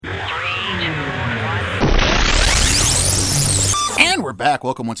we're back.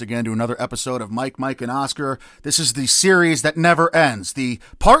 Welcome once again to another episode of Mike, and Oscar. This is the series that never ends, the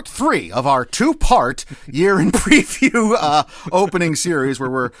part 3 of our 2-part year in preview opening series, where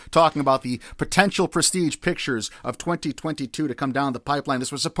we're talking about the potential prestige pictures of 2022 to come down the pipeline. This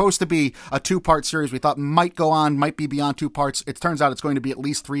was supposed to be a 2-part series we thought might go on, might be beyond 2 parts. It turns out it's going to be at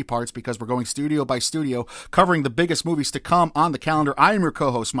least 3 parts because we're going studio by studio, covering the biggest movies to come on the calendar. I am your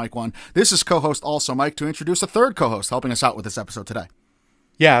co-host, Mike One. This is co-host also Mike, to introduce a third co-host helping us out with this episode today.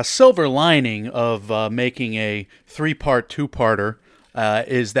 Yeah, silver lining of making a 3-part 2-parter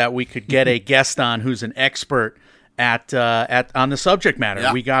is that we could get a guest on who's an expert at on the subject matter.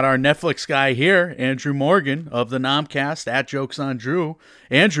 Yeah. We got our Netflix guy here, Andrew Morgan of the Nomcast at Jokes on Drew.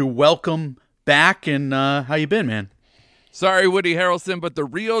 Andrew, welcome back, and how you been, man? Sorry, Woody Harrelson, but the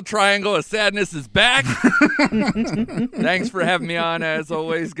real Triangle of Sadness is back. Thanks for having me on, as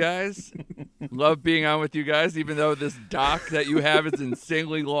always, guys. Love being on with you guys, even though this doc that you have is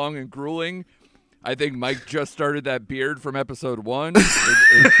insanely long and grueling. I think Mike just started that beard from episode 1.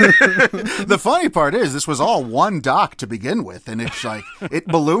 The funny part is this was all one doc to begin with, and it's like it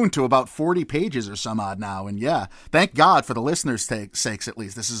ballooned to about 40 pages or some odd now. And yeah, thank God for the listeners' sakes, at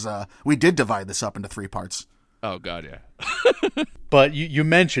least. This is we did divide this up into 3 parts. Oh, God, yeah. But you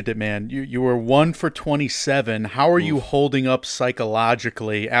mentioned it, man. You were 1 for 27. How are you holding up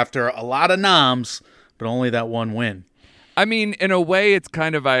psychologically after a lot of noms, but only that one win? I mean, in a way, it's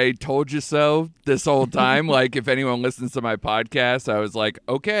kind of I told you so this whole time. Like, if anyone listens to my podcast, I was like,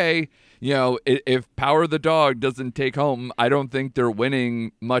 okay, you know, if Power the Dog doesn't take home, I don't think they're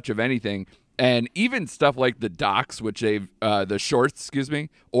winning much of anything. And even stuff like the docs, which they've, the shorts,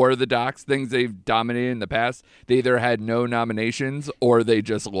 or the docs, things they've dominated in the past, they either had no nominations or they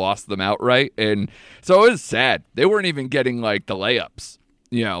just lost them outright. And so it was sad. They weren't even getting, like, the layups.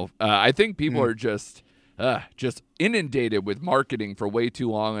 You know, I think people are just inundated with marketing for way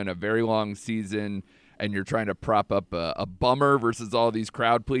too long in a very long season. And you're trying to prop up a bummer versus all these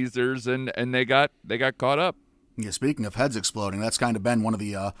crowd pleasers. And they got caught up. Yeah, speaking of heads exploding, that's kind of been one of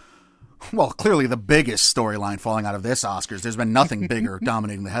the... Well, clearly the biggest storyline falling out of this Oscars. There's been nothing bigger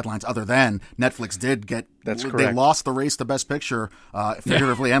dominating the headlines other than Netflix did get... That's correct. They lost the race to Best Picture,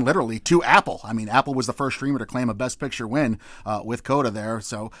 figuratively and literally, to Apple. I mean, Apple was the first streamer to claim a Best Picture win with Coda there.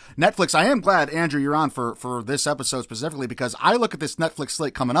 So Netflix, I am glad, Andrew, you're on for this episode specifically, because I look at this Netflix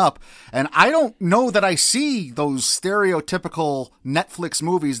slate coming up, and I don't know that I see those stereotypical Netflix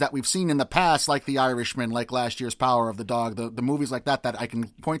movies that we've seen in the past, like The Irishman, like last year's Power of the Dog, the movies like that I can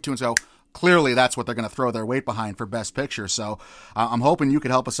point to and say, clearly that's what they're going to throw their weight behind for Best Picture. So I'm hoping you could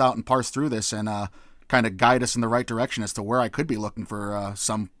help us out and parse through this and kind of guide us in the right direction as to where I could be looking for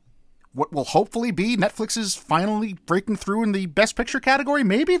what will hopefully be Netflix's finally breaking through in the Best Picture category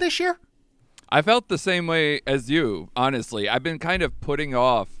maybe this year. I felt the same way as you, honestly. I've been kind of putting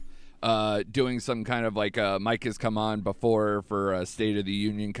off doing some kind of like Mike has come on before for a State of the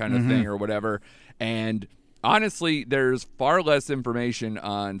Union kind of thing or whatever. And honestly, there's far less information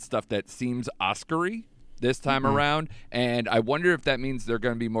on stuff that seems Oscar-y this time around. And I wonder if that means they're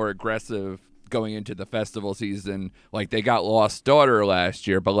going to be more aggressive going into the festival season. Like, they got Lost Daughter last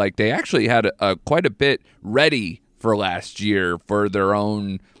year, but like they actually had quite a bit ready for last year for their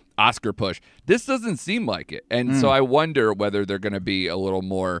own Oscar push. This doesn't seem like it. And so I wonder whether they're going to be a little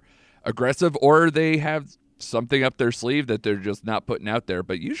more aggressive or they have something up their sleeve that they're just not putting out there.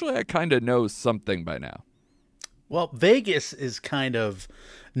 But usually I kind of know something by now. Well, Vegas is kind of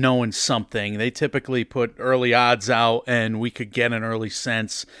knowing something. They typically put early odds out, and we could get an early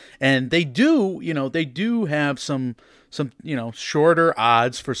sense. And they do have some shorter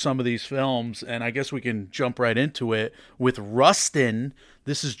odds for some of these films. And I guess we can jump right into it with Rustin.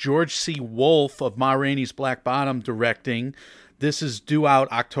 This is George C. Wolfe of Ma Rainey's Black Bottom directing. This is due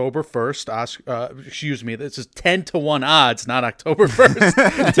out October 1st. This is 10-1 odds, not October 1st.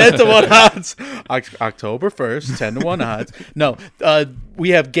 10-1 odds. October 1st, 10-1 odds. No, we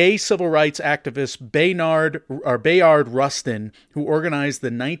have gay civil rights activist Bayard Rustin, who organized the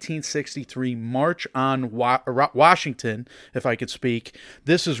 1963 March on Washington, if I could speak.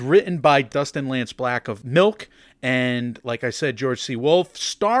 This is written by Dustin Lance Black of Milk, and like I said, George C. Wolfe,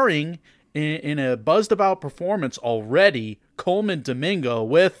 starring in a buzzed about performance already, Coleman Domingo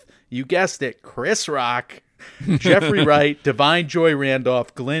with, you guessed it, Chris Rock, Jeffrey Wright, Divine Joy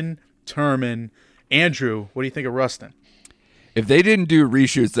Randolph, Glenn Turman. Andrew, what do you think of Rustin? If they didn't do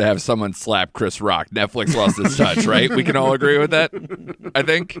reshoots to have someone slap Chris Rock, Netflix lost its touch, right? We can all agree with that, I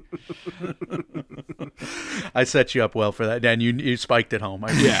think. I set you up well for that, Dan. You spiked it home.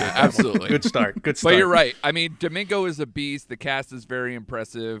 Yeah, absolutely. Good start. Good start. But you're right. I mean, Domingo is a beast. The cast is very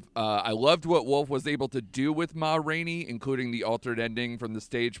impressive. I loved what Wolf was able to do with Ma Rainey, including the altered ending from the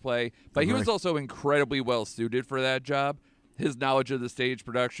stage play. But he was also incredibly well suited for that job. His knowledge of the stage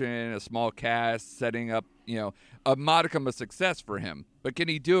production, a small cast, setting up, a modicum of success for him. But can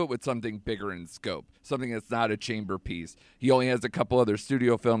he do it with something bigger in scope, something that's not a chamber piece? He only has a couple other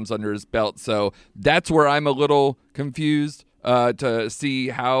studio films under his belt, so that's where I'm a little confused to see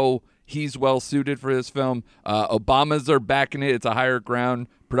how he's well suited for this film. Obamas are backing it. It's a higher ground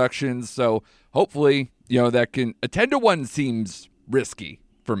production, so hopefully, that can. A 10-1 seems risky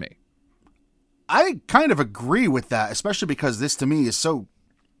for me. I kind of agree with that, especially because this to me is so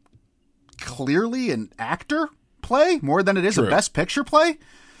clearly an actor play more than it is a best picture play.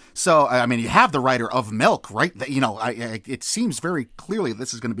 So, I mean, you have the writer of Milk, right? It seems very clearly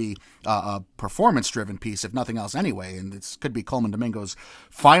this is going to be a performance-driven piece, if nothing else anyway, and this could be Colman Domingo's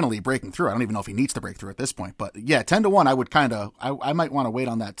finally breaking through. I don't even know if he needs to break through at this point, but yeah, 10-1, I would I might want to wait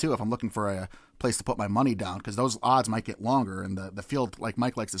on that too if I'm looking for a place to put my money down, because those odds might get longer, and the field, like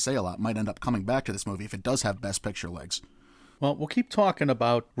Mike likes to say a lot, might end up coming back to this movie if it does have best picture legs. Well, we'll keep talking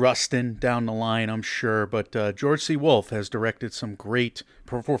about Rustin down the line, I'm sure, but George C. Wolfe has directed some great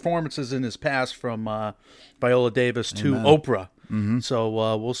performances in his past, from Viola Davis to Oprah. Mm-hmm. So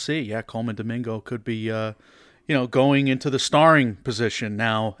we'll see. Yeah, Colman Domingo could be going into the starring position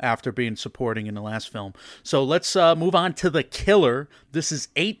now after being supporting in the last film. So let's move on to The Killer. This is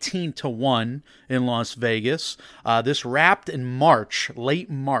 18-1 in Las Vegas. This wrapped in March, late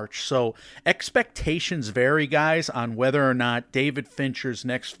March. So expectations vary, guys, on whether or not David Fincher's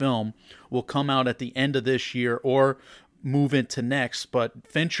next film will come out at the end of this year or move into next. But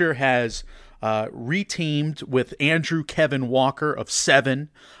Fincher has reteamed with Andrew Kevin Walker of Seven.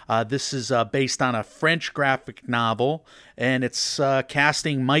 This is based on a French graphic novel, and it's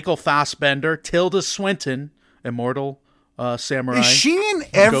casting Michael Fassbender, Tilda Swinton, immortal samurai. Is she in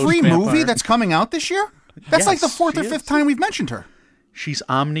every movie that's coming out this year? That's like the fourth or fifth time we've mentioned her. She's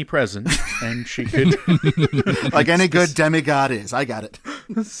omnipresent, and she could... like any good demigod is. I got it.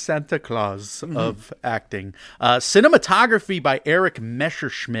 Santa Claus of acting. Cinematography by Eric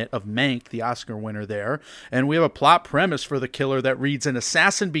Messerschmidt of Mank, the Oscar winner there. And we have a plot premise for The Killer that reads: an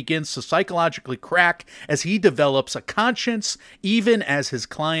assassin begins to psychologically crack as he develops a conscience, even as his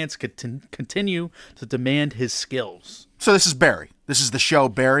clients continue to demand his skills. So this is Barry. This is the show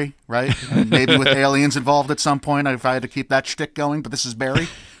Barry, right? Maybe with aliens involved at some point if I had to keep that shtick going, but this is Barry?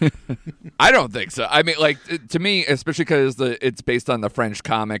 I don't think so. I mean, to me, especially because it's based on the French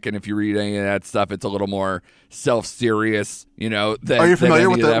comic, and if you read any of that stuff, it's a little more self-serious, Are you familiar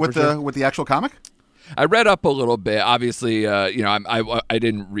with the actual comic? I read up a little bit. Obviously, I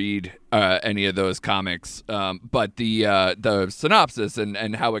didn't read any of those comics, but the synopsis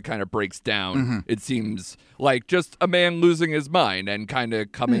and how it kind of breaks down, it seems like just a man losing his mind and kind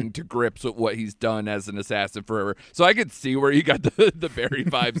of coming to grips with what he's done as an assassin forever. So I could see where you got the Barry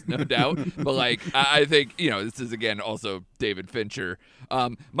vibes, no doubt. But I think this is again also David Fincher.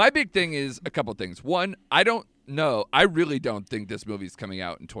 My big thing is a couple things. One, I don't know. I really don't think this movie's coming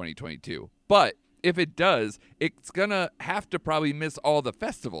out in 2022, but if it does, it's going to have to probably miss all the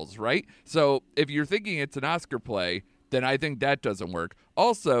festivals, right? So if you're thinking it's an Oscar play, then I think that doesn't work.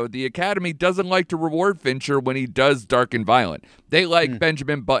 Also, the Academy doesn't like to reward Fincher when he does dark and violent. They like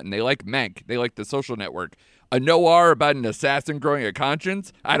Benjamin Button. They like Mank. They like The Social Network. A noir about an assassin growing a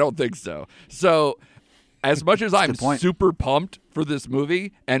conscience? I don't think so. So as much as I'm super pumped for this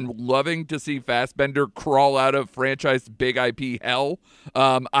movie and loving to see Fassbender crawl out of franchise big IP hell,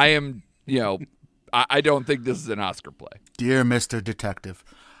 I am, I don't think this is an Oscar play. Dear Mr. Detective.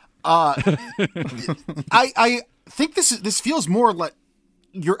 I think this feels more like,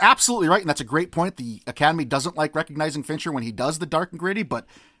 you're absolutely right, and that's a great point. The Academy doesn't like recognizing Fincher when he does the dark and gritty, but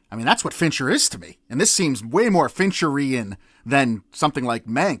I mean, that's what Fincher is to me. And this seems way more Fincherian than something like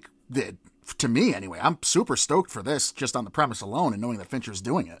Mank did, to me anyway. I'm super stoked for this just on the premise alone and knowing that Fincher's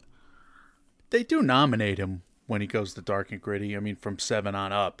doing it. They do nominate him when he goes to dark and gritty, I mean, from 7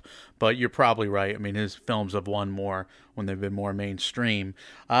 on up. But you're probably right. I mean, his films have won more when they've been more mainstream.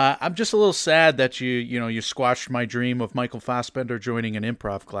 I'm just a little sad that you squashed my dream of Michael Fassbender joining an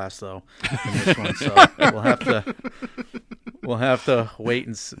improv class, though, in this one. So We'll have to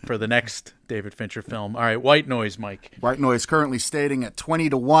wait for the next David Fincher film. All right, White Noise, Mike. White Noise currently stating at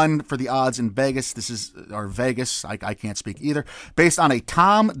 20-1 for the odds in Vegas. This is, or Vegas, I can't speak either. Based on a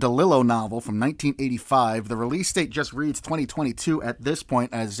Tom DeLillo novel from 1985. The release date just reads 2022 at this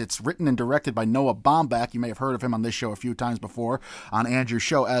point, as it's written and directed by Noah Baumbach. You may have heard of him on this show a few times before, on Andrew's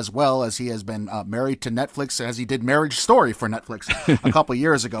show as well, as he has been married to Netflix, as he did Marriage Story for Netflix a couple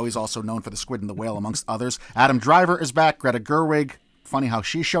years ago. He's also known for The Squid and the Whale, amongst others. Adam Driver is back. Greta Gerwig. Funny how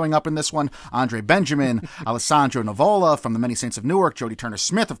she's showing up in this one. Andre Benjamin, Alessandro Nivola from The Many Saints of Newark, Jodie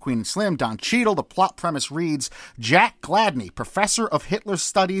Turner-Smith of Queen and Slim, Don Cheadle. The plot premise reads, Jack Gladney, professor of Hitler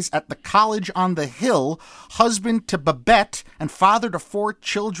studies at the College on the Hill, husband to Babette, and father to 4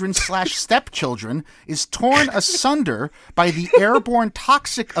 children / stepchildren, is torn asunder by the airborne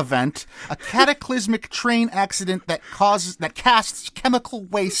toxic event, a cataclysmic train accident that casts chemical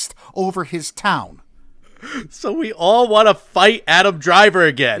waste over his town. So we all want to fight Adam Driver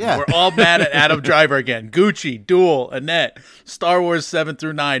again. Yeah. We're all mad at Adam Driver again. Gucci, Duel, Annette, Star Wars 7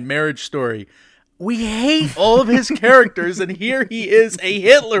 through 9, Marriage Story. We hate all of his characters, and here he is, a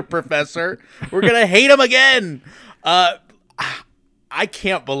Hitler professor. We're going to hate him again. I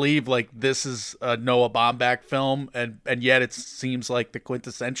can't believe this is a Noah Baumbach film, and yet it seems like the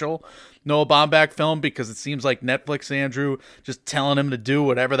quintessential Noah Baumbach film, because it seems like Netflix, Andrew, just telling him to do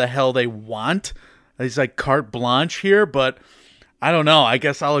whatever the hell they want. He's like carte blanche here, but I don't know. I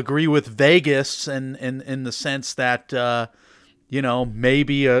guess I'll agree with Vegas in the sense that,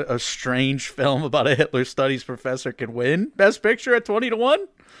 maybe a strange film about a Hitler studies professor can win Best Picture at 20-1.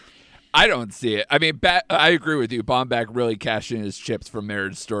 I don't see it. I mean, I agree with you. Baumbach really cashed in his chips for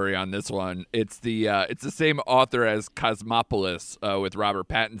Marriage Story on this one. It's the same author as Cosmopolis with Robert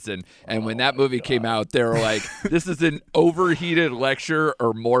Pattinson. And when that movie came out, they were like, this is an overheated lecture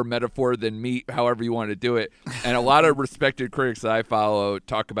or more metaphor than meat, however you want to do it. And a lot of respected critics that I follow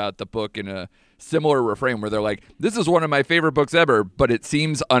talk about the book in a similar refrain where they're like, this is one of my favorite books ever, but it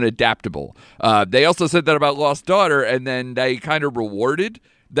seems unadaptable. They also said that about Lost Daughter, and then they kind of rewarded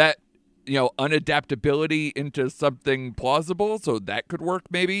that unadaptability into something plausible, so that could work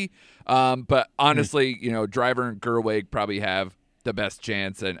maybe. But honestly, Driver and Gerwig probably have the best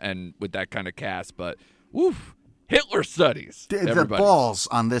chance, and with that kind of cast. But woof, Hitler studies. The balls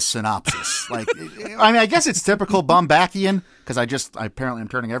on this synopsis. I guess it's typical Baumbachian, because apparently I'm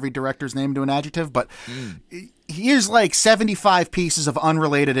turning every director's name into an adjective, but here's 75 pieces of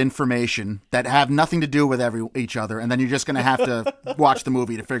unrelated information that have nothing to do with each other, and then you're just going to have to watch the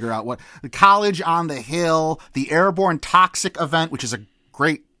movie to figure out what the College on the Hill, the airborne toxic event, which is a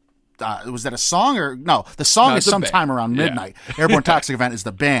great. Was that a song or no? The song is sometime around midnight. Yeah. Airborne Toxic Event is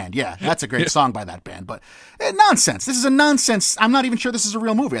the band. Yeah, that's a great song by that band. But nonsense. This is a nonsense. I'm not even sure this is a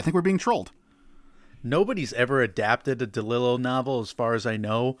real movie. I think we're being trolled. Nobody's ever adapted a DeLillo novel, as far as I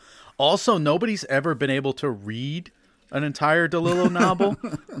know. Also, nobody's ever been able to read an entire DeLillo novel,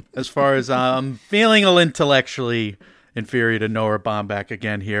 as far as I'm feeling intellectually inferior to Noah Baumbach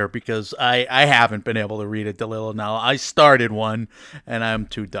again here, because I haven't been able to read a DeLillo novel. I started one, and I'm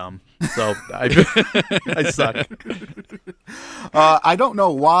too dumb. So I suck. I don't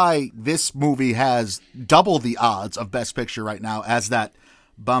know why this movie has double the odds of Best Picture right now as that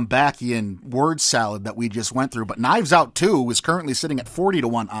Baumbachian word salad that we just went through, but Knives Out 2 is currently sitting at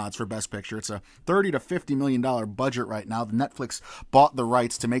 40-1 odds for Best Picture. It's a $30 to $50 million budget right now. Netflix bought the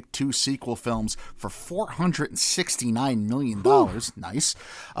rights to make 2 sequel films for $469 million. Nice.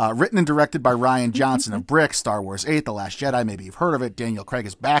 Written and directed by Rian Johnson of Brick, Star Wars 8, The Last Jedi, maybe you've heard of it. Daniel Craig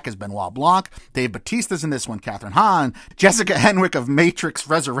is back as Benoit Blanc. Dave Bautista's in this one. Catherine Hahn. Jessica Henwick of Matrix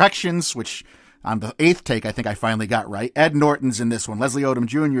Resurrections, which on the 8th take, I think I finally got right. Ed Norton's in this one. Leslie Odom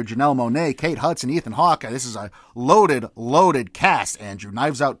Jr., Janelle Monáe, Kate Hudson, Ethan Hawke. This is a loaded cast, Andrew.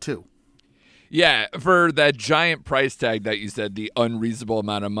 Knives Out 2. Yeah, for that giant price tag that you said, the unreasonable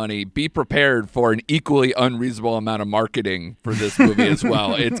amount of money, be prepared for an equally unreasonable amount of marketing for this movie as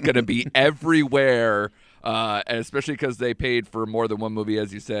well. It's going to be everywhere, and especially because they paid for more than one movie,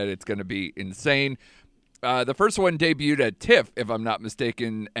 as you said. It's going to be insane. The first one debuted at TIFF, if I'm not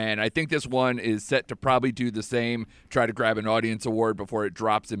mistaken, and I think this one is set to probably do the same, try to grab an audience award before it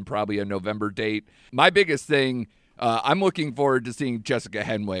drops in probably a November date. My biggest thing, I'm looking forward to seeing Jessica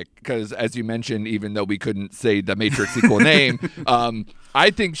Henwick, because as you mentioned, even though we couldn't say the Matrix sequel name, I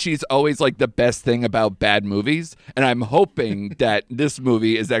think she's always the best thing about bad movies, and I'm hoping that this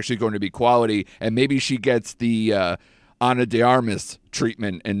movie is actually going to be quality, and maybe she gets the Ana de Armas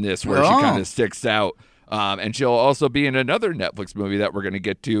treatment in this, where she kind of sticks out. And she'll also be in another Netflix movie that we're going to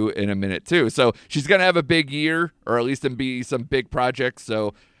get to in a minute, too. So she's going to have a big year, or at least be some big projects.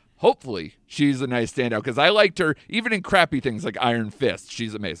 So hopefully she's a nice standout, because I liked her even in crappy things like Iron Fist.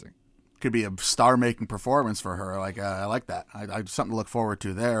 She's amazing. Could be a star-making performance for her. I like that. I something to look forward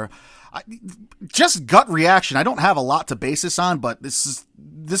to there. Just gut reaction. I don't have a lot to base this on, but this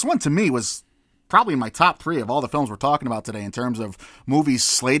one to me was probably in my top 3 of all the films we're talking about today in terms of movies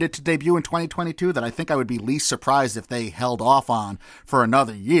slated to debut in 2022 that I think I would be least surprised if they held off on for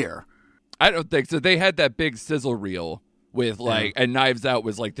another year. I don't think so. They had that big sizzle reel with and Knives Out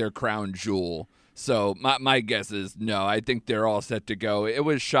was like their crown jewel. So my guess is no. I think they're all set to go. It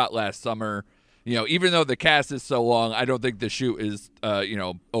was shot last summer. Even though the cast is so long, I don't think the shoot is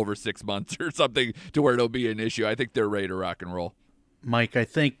over 6 months or something to where it'll be an issue. I think they're ready to rock and roll. Mike, I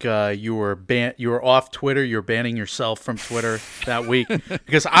think you were off Twitter. You're banning yourself from Twitter that week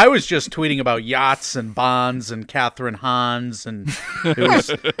because I was just tweeting about yachts and bonds and Catherine Hans, and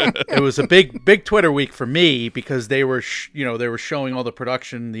it was a big Twitter week for me because they were they were showing all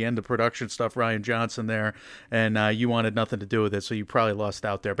the end of production stuff. Rian Johnson there, and you wanted nothing to do with it, so you probably lost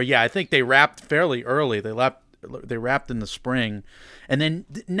out there. But yeah, I think they wrapped fairly early. They wrapped in the spring, and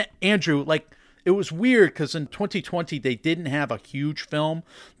then Andrew, it was weird because in 2020 they didn't have a huge film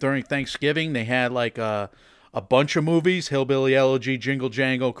during Thanksgiving. They had a bunch of movies: Hillbilly Elegy, Jingle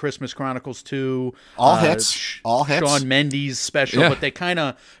Jangle, Christmas Chronicles 2, all hits, Shawn Mendes special. But they kind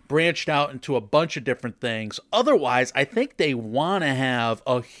of branched out into a bunch of different things. Otherwise, I think they want to have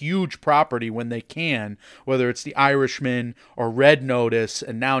a huge property when they can, whether it's The Irishman or Red Notice,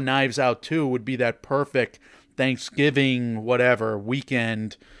 and now Knives Out 2 would be that perfect Thanksgiving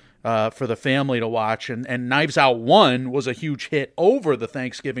weekend for the family to watch. And Knives Out 1 was a huge hit over the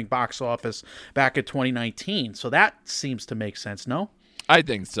Thanksgiving box office back in 2019. So that seems to make sense, no? I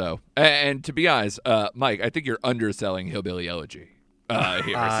think so. And to be honest, Mike, I think you're underselling Hillbilly Elegy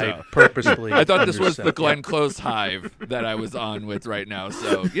here. I purposely I thought this was the Glenn Close hive that I was on with right now.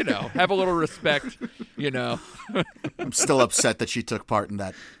 So, have a little respect, I'm still upset that she took part in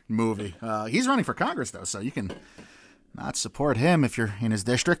that movie. He's running for Congress, though, so you can not support him if you're in his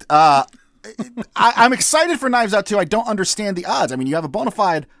district. I'm excited for Knives Out 2. I don't understand the odds. I mean, you have a bona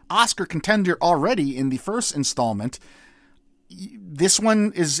fide Oscar contender already in the first installment. This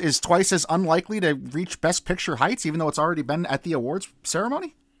one is twice as unlikely to reach Best Picture heights, even though it's already been at the awards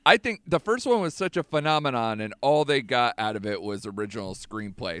ceremony. I think the first one was such a phenomenon, and all they got out of it was original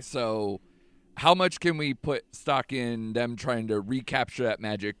screenplay. So how much can we put stock in them trying to recapture that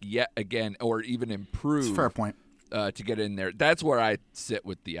magic yet again, or even improve? That's a fair point. To get in there. That's where I sit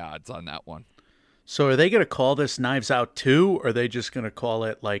with the odds on that one. So are they going to call this Knives Out 2, or are they just going to call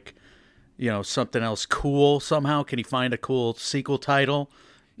it something else cool somehow? Can you find a cool sequel title?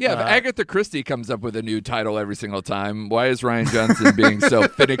 Yeah, if Agatha Christie comes up with a new title every single time, why is Rian Johnson being so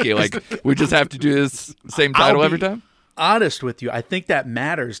finicky? We just have to do this same title every time? Honest with you, I think that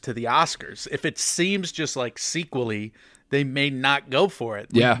matters to the Oscars. If it seems just like sequel-y, they may not go for it.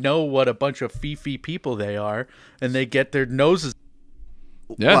 Yeah. We know what a bunch of fee people they are, and they get their noses.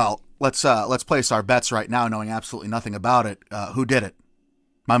 Yeah. Well, let's place our bets right now, knowing absolutely nothing about it. Who did it?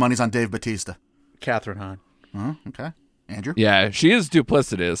 My money's on Dave Bautista. Catherine Hahn. Okay. Andrew? Yeah, she is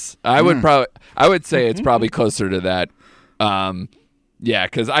duplicitous. I would say it's probably closer to that.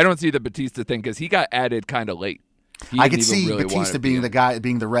 Because I don't see the Bautista thing because he got added kind of late. I could see really Bautista being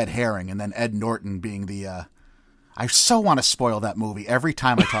the red herring, and then Ed Norton being the. I so want to spoil that movie every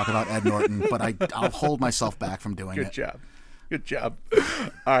time I talk about Ed Norton, but I'll hold myself back from doing it. Good job.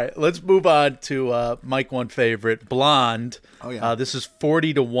 All right, let's move on to Mike one favorite, Blonde. Oh yeah. This is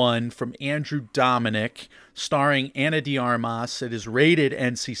 40-1 from Andrew Dominic, starring Ana de Armas. It is rated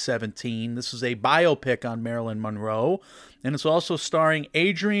NC-17. This is a biopic on Marilyn Monroe. And it's also starring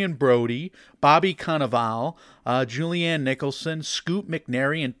Adrian Brody, Bobby Cannavale, Julianne Nicholson, Scoot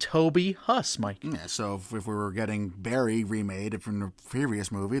McNairy, and Toby Huss, Mike. Yeah, so if we were getting Barry remade from the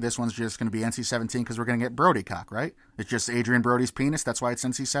previous movie, this one's just going to be NC-17 because we're going to get Brody cock, right? It's just Adrian Brody's penis, that's why it's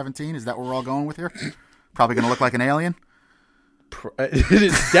NC-17? Is that what we're all going with here? Probably going to look like an alien? It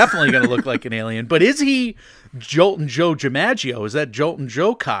is definitely going to look like an alien. But is he Joltin' Joe DiMaggio? Is that Joltin'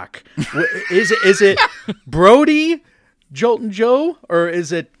 Joe cock? Is it Brody Joltin' Joe, or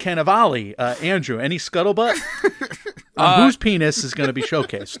is it Cannavale? Andrew, any scuttlebutt? Whose penis is going to be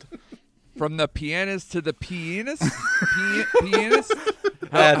showcased? From the pianist to the pianist? Pianist?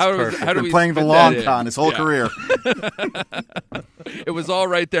 How do we playing the long con his whole career. It was all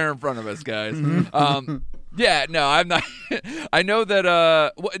right there in front of us, guys. Yeah, no, I'm not. I know that.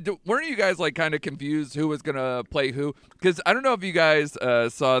 Weren't you guys like kind of confused who was gonna play who? Because I don't know if you guys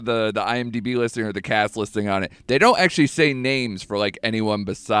saw the IMDb listing or the cast listing on it. They don't actually say names for like anyone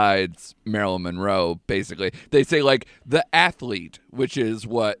besides Marilyn Monroe. Basically, they say like the athlete, which is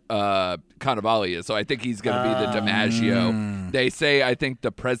what Cannavale is. So I think he's gonna be the DiMaggio. They say I think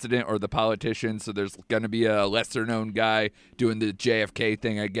the president or the politician. So there's gonna be a lesser known guy doing the JFK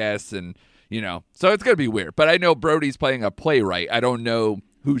thing, I guess, and. So it's going to be weird. But I know Brody's playing a playwright. I don't know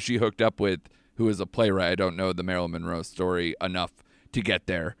who she hooked up with who is a playwright. I don't know the Marilyn Monroe story enough to get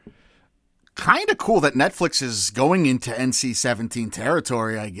there. Kind of cool that Netflix is going into NC-17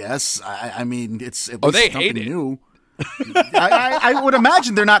 territory, I guess. I mean, it's at least they something hate it. new. I would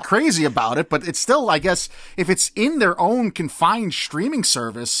imagine they're not crazy about it, but it's still, I guess, if it's in their own confined streaming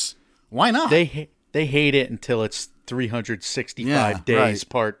service, why not? They hate it until it's 365 days, right.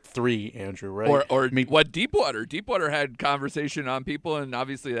 part 3, Andrew, right? Or what Deepwater? Deepwater had conversation on people, and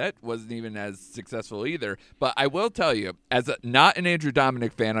obviously that wasn't even as successful either. But I will tell you, as not an Andrew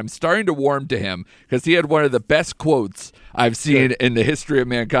Dominic fan, I'm starting to warm to him because he had one of the best quotes I've seen in the history of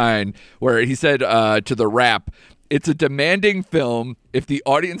mankind, where he said to the Wrap, "It's a demanding film. If the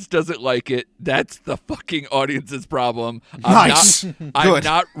audience doesn't like it, that's the fucking audience's problem. I'm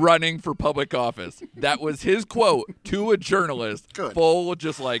not running for public office." That was his quote to a journalist. Good. Full,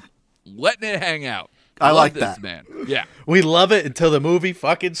 just like letting it hang out. I like this, that, man. Yeah. We love it until the movie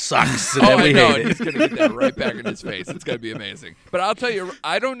fucking sucks. And Oh, then I we know. hate And it. he's gonna get that right back in his face. It's gonna be amazing. But I'll tell you,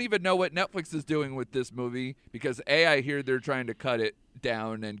 I don't even know what Netflix is doing with this movie because I hear they're trying to cut it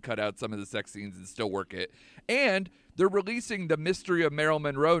down and cut out some of the sex scenes and still work it. And they're releasing the Mystery of Marilyn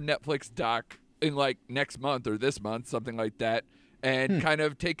Monroe Netflix doc in like next month or this month, something like that, and kind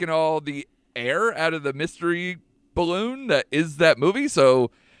of taking all the air out of the mystery balloon that is that movie.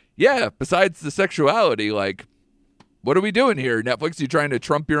 So, yeah, besides the sexuality, like, what are we doing here, Netflix? You trying to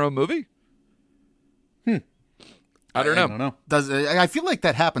trump your own movie? I don't know. I feel like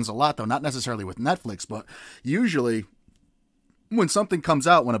that happens a lot, though, not necessarily with Netflix, but usually when something comes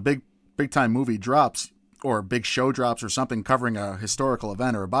out, when a big time movie drops, or a big show drops or something covering a historical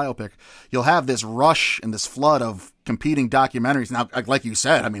event or a biopic, you'll have this rush and this flood of competing documentaries. Now, like you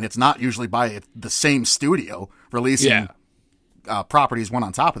said, I mean, it's not usually by the same studio releasing properties one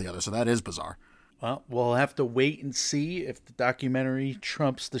on top of the other, so that is bizarre. Well, we'll have to wait and see if the documentary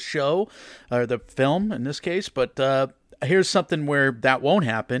trumps the show, or the film in this case. But here's something where that won't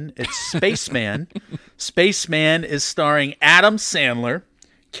happen. It's Spaceman. Spaceman is starring Adam Sandler,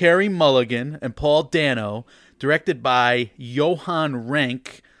 Carey Mulligan, and Paul Dano, directed by Johan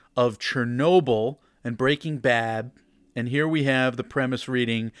Renck of Chernobyl and Breaking Bad. And here we have the premise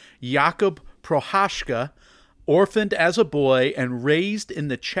reading: Jakub Prohaska, orphaned as a boy and raised in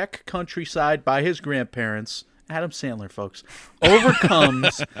the Czech countryside by his grandparents, Adam Sandler, folks,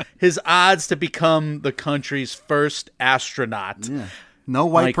 overcomes his odds to become the country's first astronaut. Yeah. No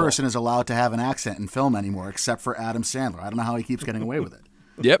white Michael. person is allowed to have an accent in film anymore except for Adam Sandler. I don't know how he keeps getting away with it.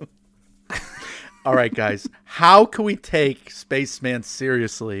 Yep. All right, guys, how can we take Spaceman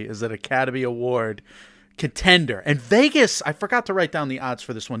seriously as an Academy Award contender? And Vegas, I forgot to write down the odds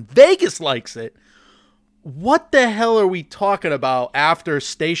for this one. Vegas likes it. What the hell are we talking about after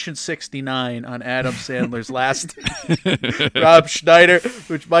Station 69 on Adam Sandler's last Rob Schneider,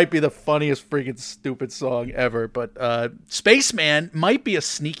 which might be the funniest freaking stupid song ever. But Spaceman might be a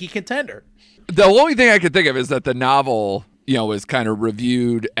sneaky contender. The only thing I could think of is that the novel, was kind of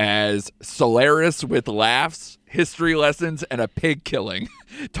reviewed as Solaris with laughs, history lessons, and a pig killing.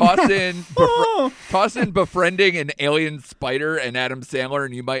 Toss in befriending an alien spider and Adam Sandler,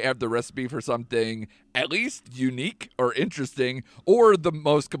 and you might have the recipe for something at least unique or interesting, or the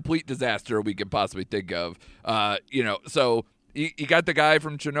most complete disaster we could possibly think of. So you got the guy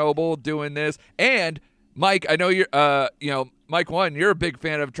from Chernobyl doing this, and Mike, I know you're, Mike One, you're a big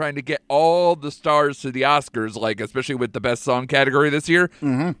fan of trying to get all the stars to the Oscars, like especially with the best song category this year.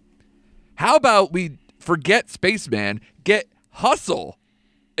 Mm-hmm. How about we forget Spaceman, get Hustle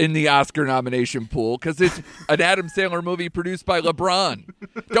in the Oscar nomination pool because it's an Adam Sandler movie produced by LeBron.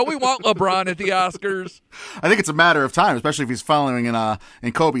 Don't we want LeBron at the Oscars? I think it's a matter of time, especially if he's following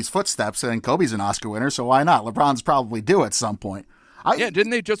in Kobe's footsteps, and Kobe's an Oscar winner, so why not? LeBron's probably due at some point. Didn't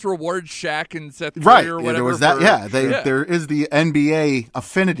they just reward Shaq and Seth Curry right, or whatever? There was that. There is the NBA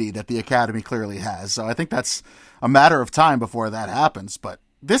affinity that the Academy clearly has, so I think that's a matter of time before that happens. But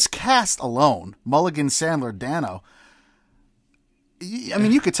this cast alone, Mulligan, Sandler, Dano, I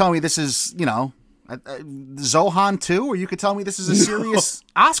mean, you could tell me this is, Zohan too, or you could tell me this is a serious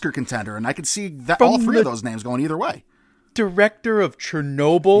Oscar contender, and I could see that all three of those names going either way. director of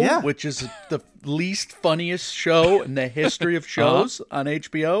Chernobyl, Yeah. which is the least funniest show in the history of shows on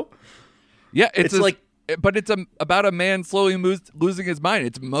HBO. Yeah, It's like- but it's about a man slowly losing his mind.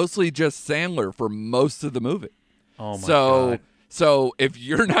 It's mostly just Sandler for most of the movie. Oh my God. So if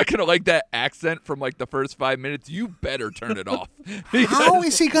you're not gonna like that accent from like the first 5 minutes, you better turn it off. How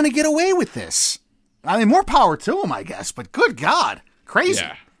is he going to get away with this? I mean, more power to him, I guess, but good God. Crazy.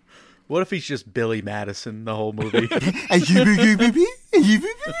 Yeah. What if he's just Billy Madison the whole movie?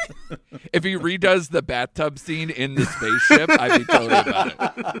 If he redoes the bathtub scene in the spaceship, I'd be totally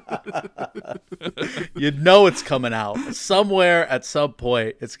about it. You'd know it's coming out. Somewhere at some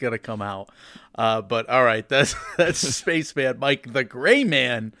point it's going to come out. But all right, that's Spaceman. Mike, the Gray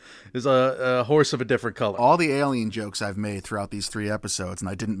Man is a horse of a different color. All the alien jokes I've made throughout these 3 episodes, and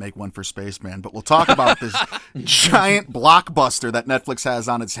I didn't make one for Spaceman, but we'll talk about this giant blockbuster that Netflix has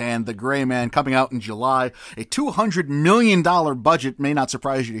on its hand, The Gray Man, coming out in July. A $200 million budget. May not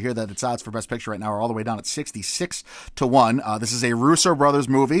surprise you to hear that its odds for Best Picture right now are all the way down at 66-1. This is a Russo brothers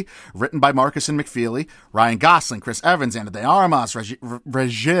movie, written by Marcus and McFeely, Ryan Gosling, Chris Evans, Ana de Armas,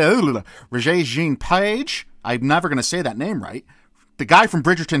 Regé-Jean Page. I'm never going to say that name right. The guy from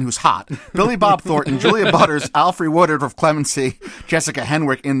Bridgerton who's hot, Billy Bob Thornton, Julia Butters, Alfre Woodard of Clemency, Jessica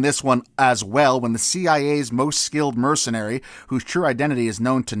Henwick in this one as well, when the CIA's most skilled mercenary, whose true identity is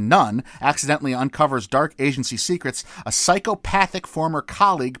known to none, accidentally uncovers dark agency secrets, a psychopathic former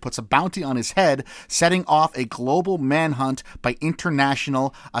colleague puts a bounty on his head, setting off a global manhunt by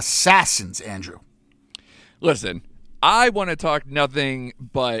international assassins, Andrew. Listen, I want to talk nothing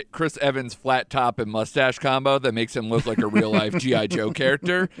but Chris Evans' flat top and mustache combo that makes him look like a real-life G.I. Joe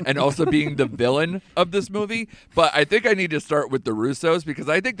character and also being the villain of this movie. But I think I need to start with the Russos because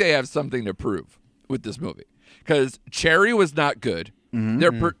I think they have something to prove with this movie. Because Cherry was not good.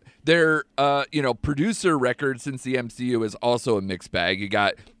 Their producer record since the MCU is also a mixed bag. You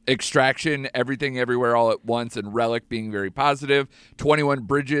got Extraction, Everything Everywhere All at Once, and Relic being very positive. 21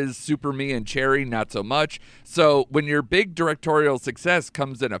 Bridges, Super Me, and Cherry, not so much. So when your big directorial success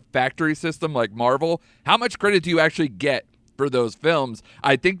comes in a factory system like Marvel, how much credit do you actually get for those films?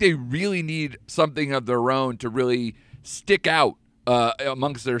 I think they really need something of their own to really stick out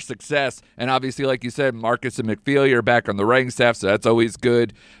amongst their success. And obviously, like you said, Marcus and McFeely are back on the writing staff, so that's always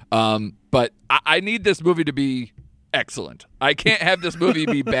good. But I need this movie to be excellent. I can't have this movie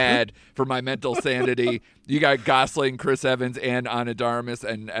be bad for my mental sanity. You got Gosling, Chris Evans, and Ana de Armas,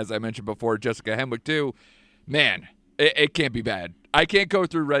 and as I mentioned before, Jessica Henwick too. Man, it can't be bad. I can't go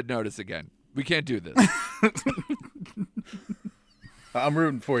through Red Notice again. We can't do this. I'm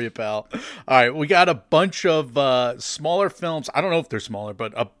rooting for you, pal. All right, we got a bunch of smaller films. I don't know if they're smaller,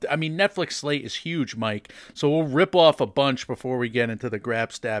 but Netflix slate is huge, Mike. So we'll rip off a bunch before we get into the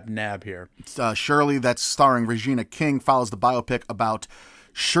grab, stab, nab here. Shirley, that's starring Regina King, follows the biopic about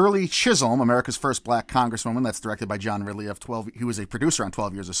Shirley Chisholm, America's first black congresswoman. That's directed by John Ridley of 12. He was a producer on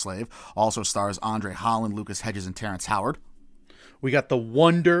 12 Years a Slave. Also stars Andre Holland, Lucas Hedges, and Terrence Howard. We got The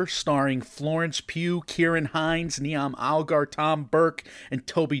Wonder, starring Florence Pugh, Kieran Hines, Niamh Algar, Tom Burke, and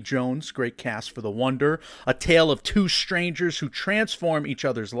Toby Jones. Great cast for The Wonder. A tale of two strangers who transform each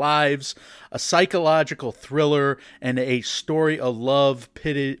other's lives. A psychological thriller and a story of love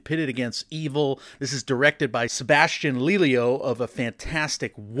pitted against evil. This is directed by Sebastian Lelio of A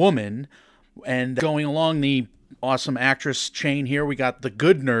Fantastic Woman. And going along the awesome actress chain here, we got The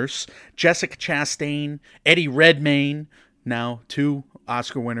Good Nurse, Jessica Chastain, Eddie Redmayne. Now, 2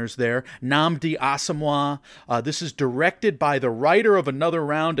 Oscar winners there. Nnamdi Asomugha. This is directed by the writer of Another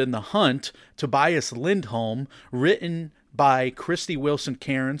Round in the Hunt, Tobias Lindholm. Written by Christy Wilson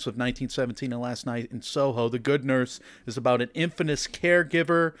Cairns of 1917 and Last Night in Soho. The Good Nurse is about an infamous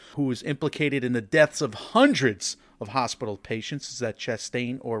caregiver who is implicated in the deaths of hundreds of hospital patients. Is that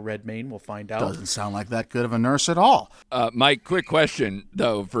Chastain or Redmayne? We'll find out. Doesn't sound like that good of a nurse at all. Mike, quick question,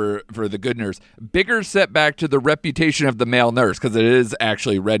 though, for The Good Nurse. Bigger setback to the reputation of the male nurse, because it is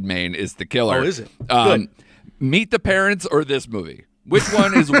actually Redmayne is the killer. Oh, is it? Good. Meet the Parents or this movie? Which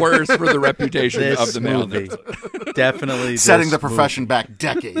one is worse for the reputation of the male nurse? Definitely setting the profession back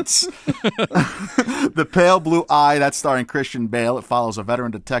decades. The Pale Blue Eye, that's starring Christian Bale. It follows a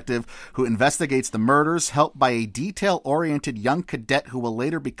veteran detective who investigates the murders, helped by a detail-oriented young cadet who will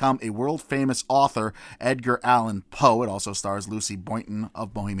later become a world-famous author, Edgar Allan Poe. It also stars Lucy Boynton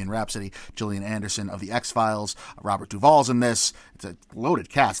of Bohemian Rhapsody, Gillian Anderson of The X-Files, Robert Duvall's in this. It's a loaded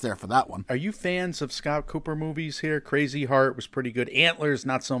cast there for that one. Are you fans of Scott Cooper movies here? Crazy Heart was pretty good. Antlers,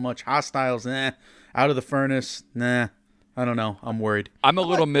 not so much. Hostiles, nah. Out of the Furnace, nah. I don't know. I'm worried. I'm a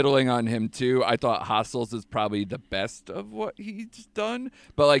little middling on him too. I thought Hostiles is probably the best of what he's done,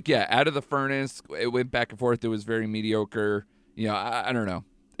 but like, yeah, Out of the Furnace, it went back and forth. It was very mediocre. You know, I don't know.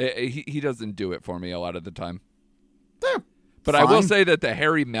 He doesn't do it for me a lot of the time. But fine. I will say that the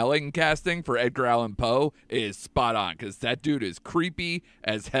Harry Melling casting for Edgar Allan Poe is spot on because that dude is creepy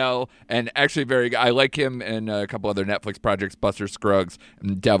as hell and actually very good. I like him in a couple other Netflix projects, Buster Scruggs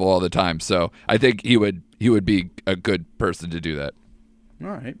and Devil All the Time. So I think he would be a good person to do that. All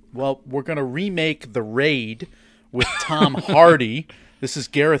right. Well, we're going to remake The Raid with Tom Hardy. This is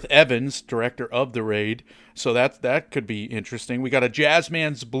Gareth Evans, director of The Raid. So that could be interesting. We got a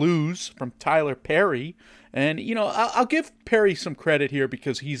Jazzman's Blues from Tyler Perry. And, you know, I'll give Perry some credit here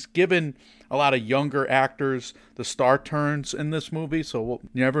because he's given a lot of younger actors the star turns in this movie. So we'll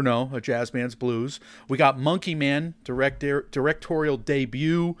never know, a Jazzman's Blues. We got Monkey Man, directorial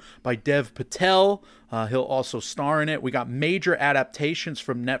debut by Dev Patel. He'll also star in it. We got major adaptations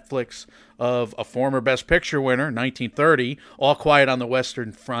from Netflix of a former Best Picture winner, 1930, All Quiet on the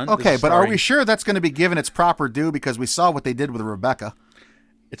Western Front. Okay, but are we sure that's going to be given its proper due? Because we saw what they did with Rebecca.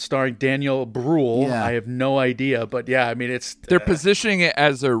 It's starring Daniel Bruhl. Yeah. I have no idea, but yeah, I mean, it's... They're positioning it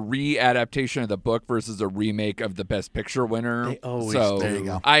as a re-adaptation of the book versus a remake of the Best Picture winner. They always so, do. There you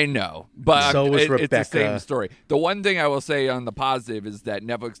go. I know, but So was it's the Rebecca. same story. The one thing I will say on the positive is that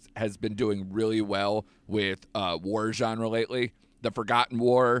Netflix has been doing really well with war genre lately. The Forgotten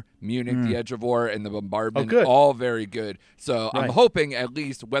War, Munich, The Edge of War, and The Bombardment, good. all very good. So I'm Right. hoping at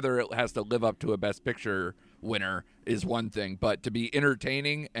least whether it has to live up to a Best Picture winner is one thing, but to be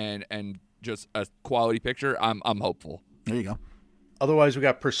entertaining and just a quality picture, I'm hopeful. There you go. Otherwise, we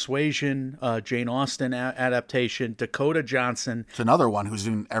got Persuasion, Jane Austen adaptation, Dakota Johnson. It's another one who's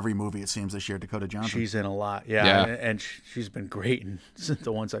in every movie, it seems, this year, Dakota Johnson. She's in a lot, yeah. Yeah. And she's been great in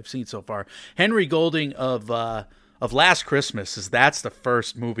the ones I've seen so far. Henry Golding of Last Christmas, that's the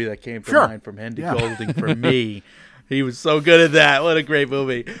first movie that came to mind from Henry Golding for me. He was so good at that. What a great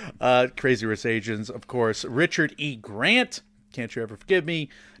movie. Crazy Rich Asians, of course. Richard E. Grant, Can't You Ever Forgive Me.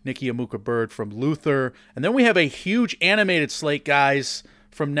 Nikki Amuka Bird from Luther. And then we have a huge animated slate, guys,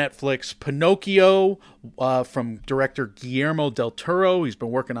 from Netflix. Pinocchio from director Guillermo del Toro. He's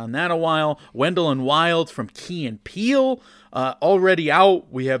been working on that a while. Wendell and Wild from Key and Peele. Already out,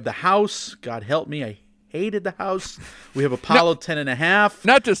 we have The House. God help me, I hated The House. We have Apollo 10.5.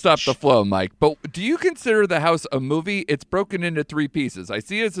 Not to stop the flow, Mike, but do you consider The House a movie? It's broken into 3 pieces. I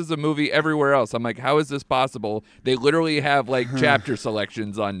see this as a movie everywhere else. I'm like, how is this possible? They literally have like chapter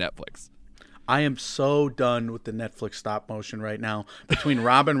selections on Netflix. I am so done with the Netflix stop motion right now. Between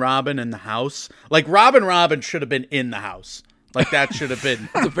Robin and The House. Like, Robin should have been in The House. Like, that should have been...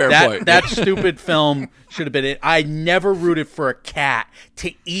 That's a fair point. That stupid film should have been it. I never rooted for a cat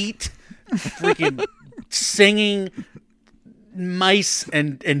to eat freaking singing mice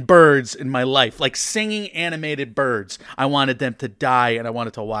and birds in my life. Like, singing animated birds. I wanted them to die, and I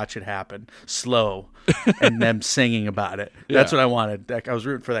wanted to watch it happen slow. And them singing about it. That's what I wanted. Like, I was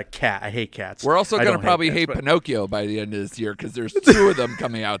rooting for that cat. I hate cats. We're also going to probably hate cats, Pinocchio by the end of this year because there's 2 of them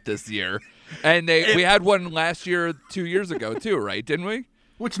coming out this year. And we had one last year, 2 years ago, too, right? Didn't we?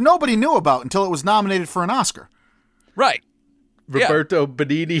 Which nobody knew about until it was nominated for an Oscar. Right. Roberto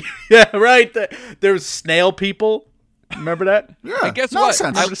Benigni. Yeah, right. There's snail people. Remember that? Yeah, And guess nonsense. what?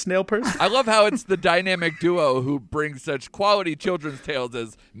 Remember the snail person? I love how it's the dynamic duo who brings such quality children's tales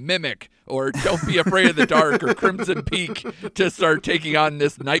as Mimic or Don't Be Afraid of the Dark or Crimson Peak to start taking on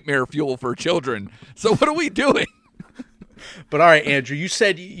this nightmare fuel for children. So what are we doing? But all right, Andrew, you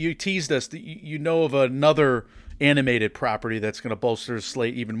said you teased us that you know of another animated property that's going to bolster the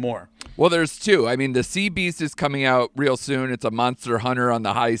slate even more. Well, there's 2. I mean, The Sea Beast is coming out real soon. It's a monster hunter on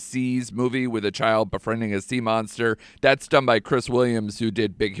the high seas movie with a child befriending a sea monster. That's done by Chris Williams, who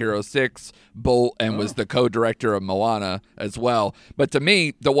did Big Hero 6, Bolt, and was the co-director of Moana as well. But to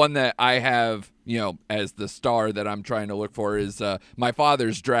me, the one that I have, as the star that I'm trying to look for is My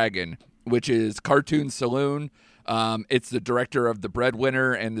Father's Dragon, which is Cartoon Saloon. It's the director of The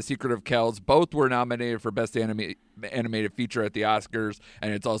Breadwinner and The Secret of Kells. Both were nominated for Best Animated Feature at the Oscars,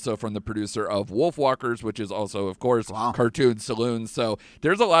 and it's also from the producer of Wolfwalkers, which is also, of course, Cartoon Saloon. So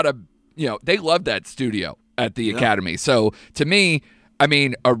there's a lot of, they love that studio at the Academy. So to me, I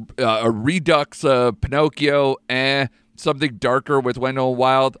mean, a redux of Pinocchio, something darker with Wendell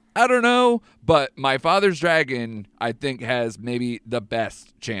Wild, I don't know, but My Father's Dragon, I think, has maybe the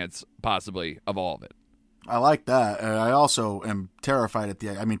best chance, possibly, of all of it. I like that. I also am terrified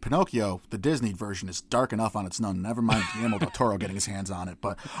at I mean, Pinocchio, the Disney version, is dark enough on its own. Never mind Guillermo del Toro getting his hands on it.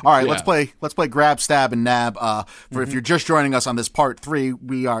 But all right, let's play grab, stab, and nab. If you're just joining us on this part 3,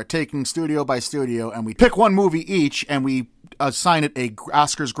 we are taking studio by studio, and we pick one movie each, and we assign it a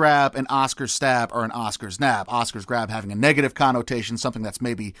Oscars grab, an Oscars stab, or an Oscars nab. Oscars grab having a negative connotation, something that's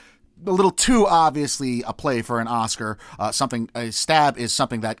maybe a little too obviously a play for an Oscar. A stab is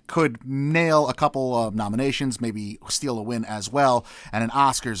something that could nail a couple of nominations, maybe steal a win as well. And an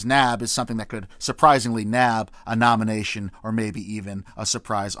Oscars nab is something that could surprisingly nab a nomination or maybe even a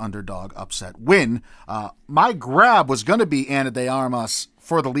surprise underdog upset win. My grab was going to be Ana de Armas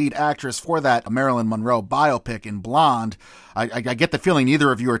for the lead actress for that Marilyn Monroe biopic in Blonde. I get the feeling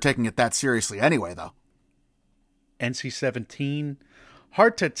neither of you are taking it that seriously anyway, though. NC-17.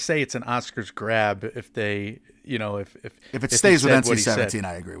 Hard to say it's an Oscars grab if they, if it stays with NC-17,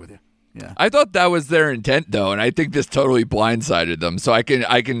 I agree with you. Yeah, I thought that was their intent, though, and I think this totally blindsided them. So I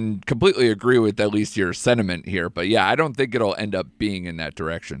can completely agree with at least your sentiment here. But yeah, I don't think it'll end up being in that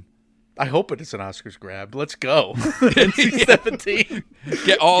direction. I hope it is an Oscars grab. Let's go. NC-17.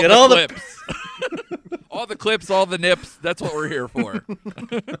 Get all the clips. All the clips, all the nips. That's what we're here for.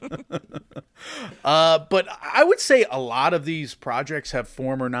 But I would say a lot of these projects have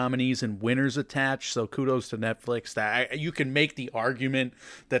former nominees and winners attached, so kudos to Netflix. That you can make the argument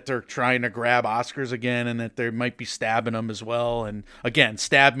that they're trying to grab Oscars again and that they might be stabbing them as well. And again,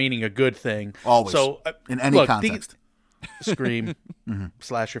 stab meaning a good thing. Always. So, in any context. Scream,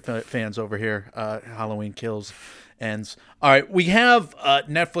 slasher fans over here, Halloween Kills ends. All right, we have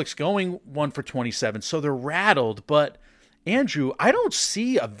Netflix going 1 for 27, so they're rattled, but Andrew, I don't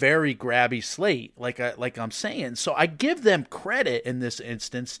see a very grabby slate like I'm saying. So I give them credit in this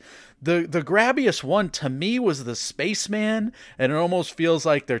instance. The grabbiest one to me was The Spaceman, and it almost feels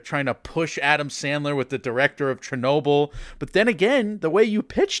like they're trying to push Adam Sandler with the director of Chernobyl. But then again, the way you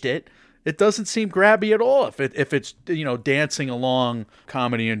pitched it, it doesn't seem grabby at all. If it's dancing along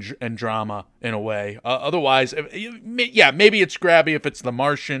comedy and drama in a way. Otherwise, maybe it's grabby if it's The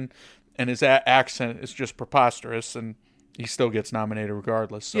Martian and his accent is just preposterous and he still gets nominated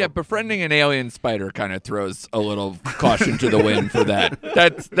regardless. So. Yeah, befriending an alien spider kind of throws a little caution to the wind for that.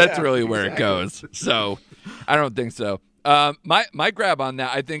 That's really where it goes. So I don't think so. My grab on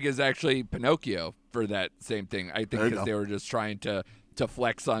that, I think, is actually Pinocchio for that same thing. I think because they were just trying to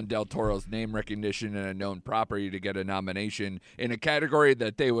flex on Del Toro's name recognition and a known property to get a nomination in a category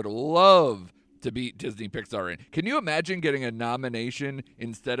that they would love to beat Disney Pixar in. Can you imagine getting a nomination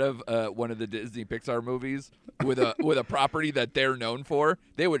instead of one of the Disney Pixar movies with a property that they're known for?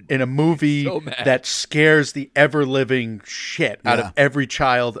 They would in a movie that scares the ever living shit out of every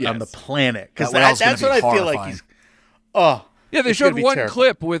child on the planet. Because that's what I feel like he's. Oh. Yeah, they showed one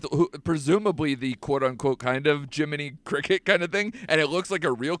clip with presumably the quote-unquote kind of Jiminy Cricket kind of thing, and it looks like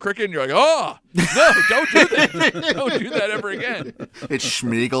a real cricket, and you're like, oh, no, don't do that. Don't do that ever again. It's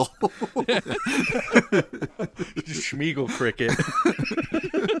Schmeagle. Schmeagle Cricket.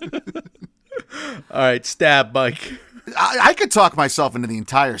 All right, stab, Mike. I could talk myself into the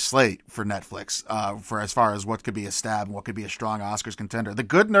entire slate for Netflix for as far as what could be a stab and what could be a strong Oscars contender. The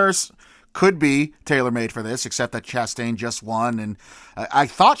Good Nurse could be tailor-made for this, except that Chastain just won, and I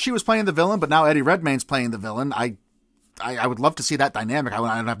thought she was playing the villain, but now Eddie Redmayne's playing the villain. I would love to see that dynamic.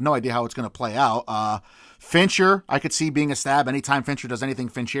 I have no idea how it's going to play out. Fincher, I could see being a stab anytime Fincher does anything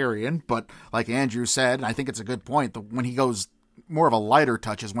Fincherian, but like Andrew said, and I think it's a good point, when he goes more of a lighter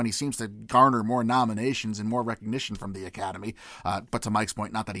touch is when he seems to garner more nominations and more recognition from the Academy. But to Mike's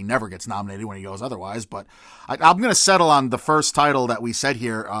point, not that he never gets nominated when he goes otherwise, but I'm going to settle on the first title that we said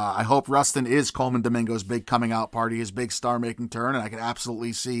here. I hope Rustin is Coleman Domingo's big coming out party, his big star-making turn, and I can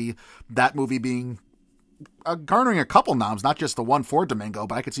absolutely see that movie being garnering a couple noms, not just the one for Domingo,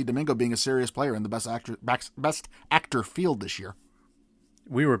 but I could see Domingo being a serious player in the best actor field this year.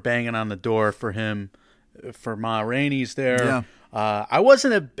 We were banging on the door for him for Ma Rainey's there. Yeah. I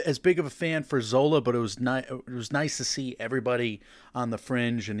wasn't as big of a fan for Zola, but it was nice to see everybody on the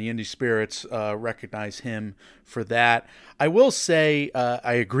fringe and the indie spirits recognize him for that. I will say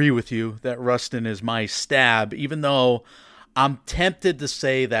I agree with you that Rustin is my stab, even though I'm tempted to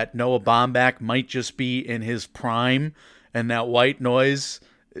say that Noah Baumbach might just be in his prime and that White Noise,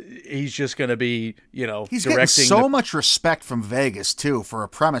 he's just going to be, he's directing. Getting so much respect from Vegas, too, for a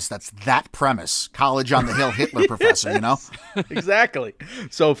premise that's that premise. College on the Hill Hitler professor, Exactly.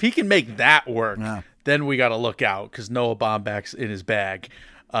 So if he can make that work, then we got to look out because Noah Baumbach's in his bag.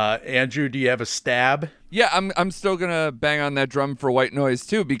 Andrew, do you have a stab? Yeah, I'm still going to bang on that drum for White Noise,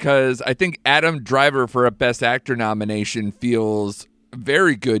 too, because I think Adam Driver for a Best Actor nomination feels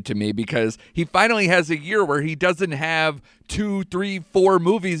very good to me because he finally has a year where he doesn't have 2, 3, 4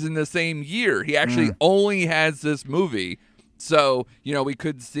 movies in the same year. He actually only has this movie. So, we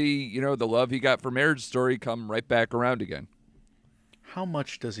could see, the love he got for Marriage Story come right back around again. How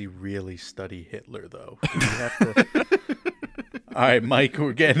much does he really study Hitler, though? Do we have to... All right, Mike,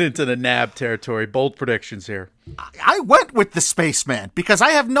 we're getting into the NAB territory. Bold predictions here. I went with The Spaceman because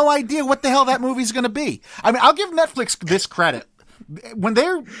I have no idea what the hell that movie's going to be. I mean, I'll give Netflix this credit. When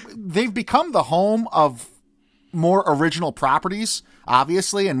they've become the home of more original properties,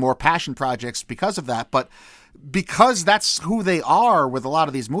 obviously, and more passion projects because of that, but because that's who they are with a lot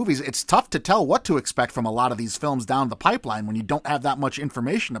of these movies, it's tough to tell what to expect from a lot of these films down the pipeline when you don't have that much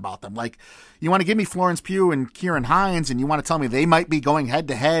information about them. Like, you want to give me Florence Pugh and Kieran Hines, and you want to tell me they might be going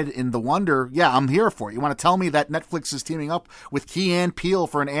head-to-head in The Wonder, yeah, I'm here for it. You want to tell me that Netflix is teaming up with Key and Peele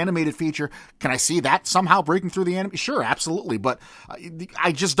for an animated feature, can I see that somehow breaking through the anime? Sure, absolutely, but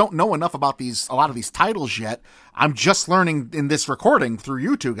I just don't know enough about a lot of these titles yet. I'm just learning in this recording through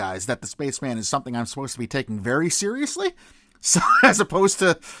you two guys that The Spaceman is something I'm supposed to be taking very seriously. So, as opposed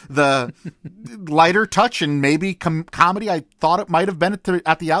to the lighter touch and maybe comedy I thought it might have been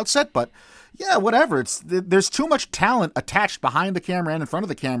at the outset, but yeah, whatever. There's too much talent attached behind the camera and in front of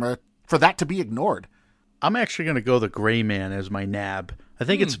the camera for that to be ignored. I'm actually going to go The Gray Man as my NAB. I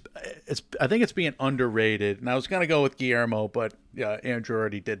think it's being underrated, and I was going to go with Guillermo, but Andrew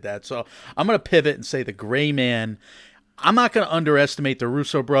already did that. So I'm going to pivot and say The Gray Man. I'm not going to underestimate the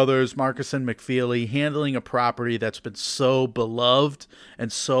Russo brothers, Marcus and McFeely, handling a property that's been so beloved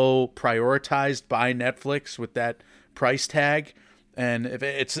and so prioritized by Netflix with that price tag. And if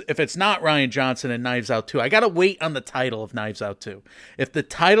it's not Rian Johnson and Knives Out 2, I got to wait on the title of Knives Out 2. If the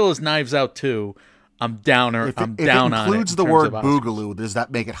title is Knives Out 2, I'm down on it. If it includes the word boogaloo, does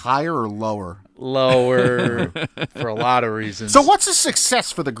that make it higher or lower? Lower for a lot of reasons. So what's a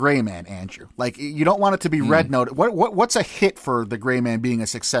success for The Gray Man, Andrew? Like, you don't want it to be red note. What's a hit for The Gray Man being a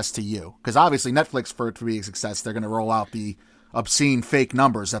success to you? Because obviously Netflix, for it to be a success, they're going to roll out the obscene fake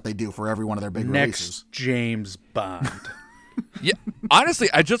numbers that they do for every one of their big releases. Next James Bond. Yeah, honestly,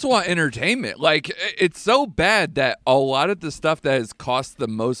 I just want entertainment. Like, it's so bad that a lot of the stuff that has cost the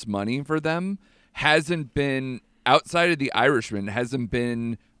most money for them hasn't been, outside of The Irishman, hasn't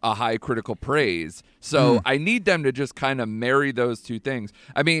been a high critical praise. So I need them to just kind of marry those two things.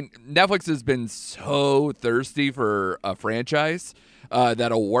 I mean, Netflix has been so thirsty for a franchise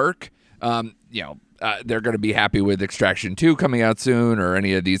that'll work. They're going to be happy with Extraction 2 coming out soon, or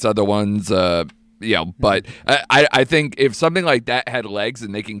any of these other ones. But I think if something like that had legs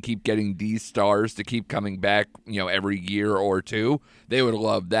and they can keep getting these stars to keep coming back, every year or two, they would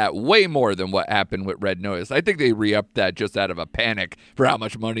love that way more than what happened with Red Notice. I think they re-upped that just out of a panic for how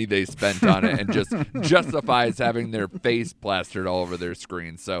much money they spent on it and just justifies having their face plastered all over their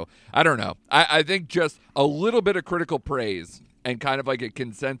screen. So I don't know. I think just a little bit of critical praise and kind of like a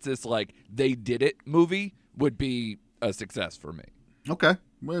consensus, like they did it movie would be a success for me. Okay.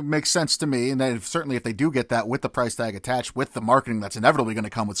 Well, it makes sense to me. And then certainly if they do get that with the price tag attached, with the marketing that's inevitably going to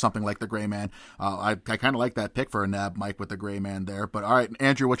come with something like The Gray Man, I kind of like that pick for a NAB, Mike, with The Gray Man there. But all right,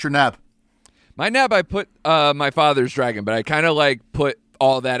 Andrew, what's your NAB? My NAB, I put My Father's Dragon, but I kind of put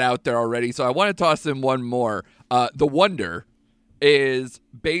all that out there already. So I want to toss in one more. The Wonder is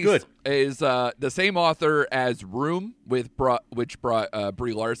based is the same author as Room, which brought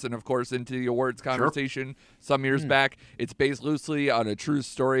Brie Larson, of course, into the awards conversation some years back. It's based loosely on a true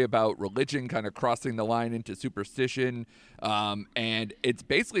story about religion kind of crossing the line into superstition, and it's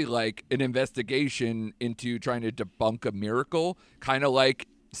basically like an investigation into trying to debunk a miracle, kind of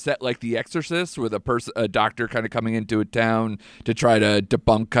set like The Exorcist, with a doctor kind of coming into a town to try to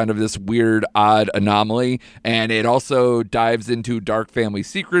debunk kind of this weird, odd anomaly. And it also dives into dark family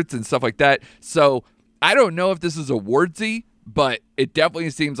secrets and stuff like that. So I don't know if this is awardsy, but it definitely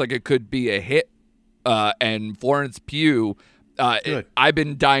seems like it could be a hit. And Florence Pugh, I've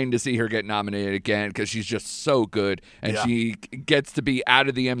been dying to see her get nominated again because she's just so good. And she gets to be out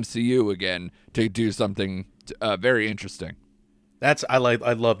of the MCU again to do something very interesting. I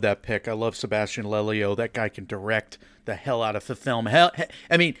love that pick. I love Sebastian Lelio. That guy can direct the hell out of the film.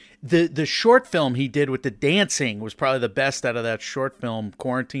 I mean, the short film he did with the dancing was probably the best out of that short film,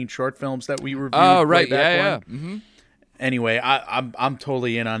 quarantine short films that we reviewed. Oh, right, yeah. Mm-hmm. Anyway, I'm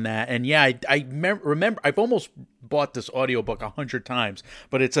totally in on that. And yeah, I remember I've almost bought this audiobook 100 times,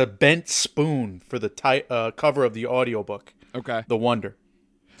 but it's a bent spoon for the cover of the audiobook. Okay. The Wonder.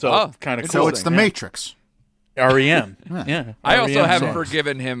 So kind of cool. So it's The Matrix. REM. Yeah. I also REM haven't songs.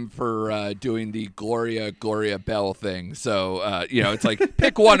 forgiven him for doing the Gloria Bell thing. So, it's like,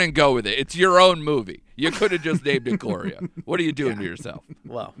 pick one and go with it. It's your own movie. You could have just named it Gloria. What are you doing to yourself?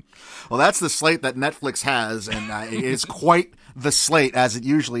 Well, that's the slate that Netflix has, and it is quite the slate, as it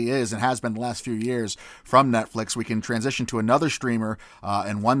usually is and has been the last few years from Netflix. We can transition to another streamer,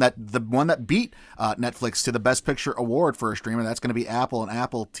 and one that beat Netflix to the Best Picture award for a streamer. That's going to be Apple and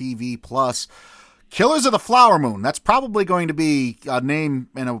Apple TV Plus. Killers of the Flower Moon. That's probably going to be a name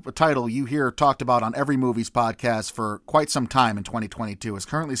and a title you hear talked about on every Movies podcast for quite some time in 2022. It's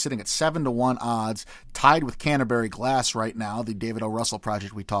currently sitting at 7-1 odds, tied with Canterbury Glass right now, the David O. Russell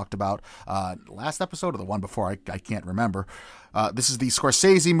project we talked about last episode or the one before. I can't remember. This is the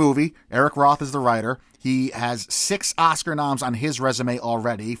Scorsese movie. Eric Roth is the writer. He has 6 Oscar noms on his resume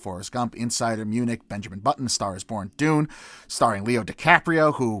already. Forrest Gump, Insider, Munich, Benjamin Button, Star is Born, Dune, starring Leo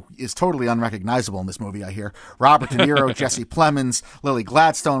DiCaprio, who is totally unrecognizable in this movie, I hear. Robert De Niro, Jesse Plemons, Lily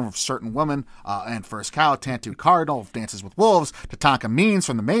Gladstone from Certain Woman, and First Cow, Tantu Cardinal, Dances with Wolves, Tatanka Means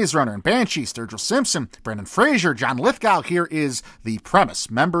from The Maze Runner and Banshee, Sturgill Simpson, Brendan Fraser, John Lithgow. Here is the premise.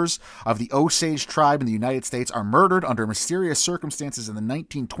 Members of the Osage tribe in the United States are murdered under mysterious circumstances in the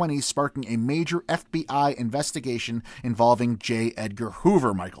 1920s, sparking a major FBI investigation involving J. Edgar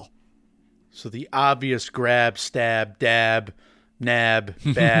Hoover, Michael. so the obvious grab, stab, dab, nab,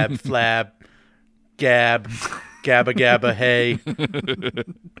 bab, flab, gab, gabba gabba, hey.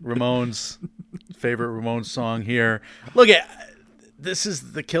 Ramones, favorite Ramones song here. Look at this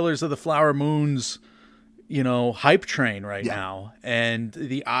is the Killers of the Flower Moon's, hype train right now. And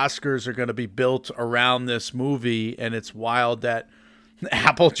the Oscars are going to be built around this movie. And it's wild that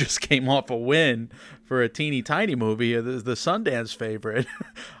Apple just came off a win for a teeny tiny movie, the Sundance favorite.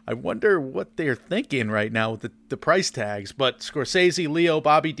 I wonder what they're thinking right now with the price tags. But Scorsese, Leo,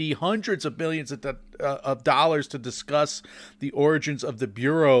 Bobby D, hundreds of millions of dollars to discuss the origins of the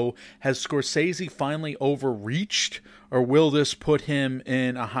Bureau. Has Scorsese finally overreached, or will this put him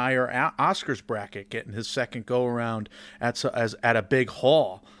in a higher Oscars bracket, getting his second go around at a big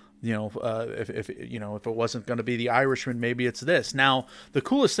haul? If it wasn't going to be The Irishman, maybe it's this. Now, the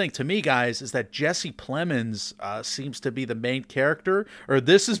coolest thing to me, guys, is that Jesse Plemons seems to be the main character, or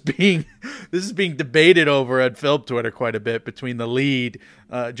this is being debated over at Film Twitter quite a bit between the lead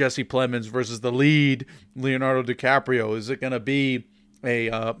Jesse Plemons versus the lead Leonardo DiCaprio. Is it going to be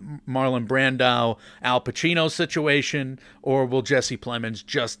a Marlon Brando, Al Pacino situation, or will Jesse Plemons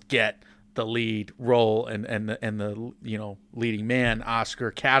just get the lead role and the leading man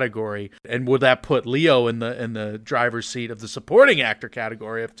Oscar category? And would that put Leo in the driver's seat of the supporting actor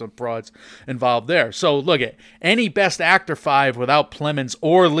category if some frauds involved there? So look, at any Best Actor 5 without Plemons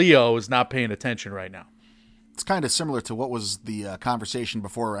or Leo is not paying attention right now. It's kind of similar to what was the conversation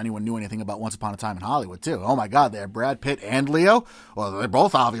before anyone knew anything about Once Upon a Time in Hollywood, too. Oh, my God, they have Brad Pitt and Leo? Well, they're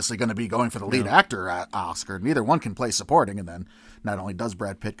both obviously going to be going for the lead actor at Oscar. Neither one can play supporting, and then not only does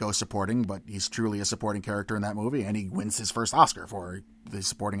Brad Pitt go supporting, but he's truly a supporting character in that movie, and he wins his first Oscar for the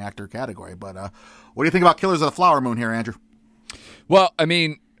supporting actor category. But what do you think about Killers of the Flower Moon here, Andrew? Well, I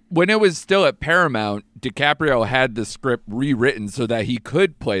mean, when it was still at Paramount, DiCaprio had the script rewritten so that he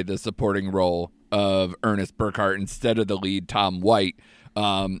could play the supporting role of Ernest Burkhart instead of the lead Tom White.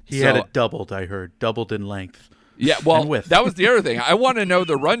 He had it doubled, I heard. Doubled in length. Yeah, well, that was the other thing. I want to know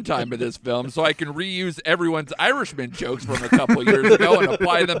the runtime of this film so I can reuse everyone's Irishman jokes from a couple years ago and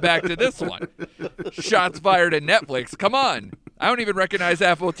apply them back to this one. Shots fired at Netflix. Come on. I don't even recognize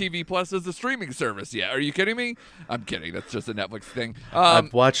Apple TV Plus as a streaming service yet. Are you kidding me? I'm kidding. That's just a Netflix thing.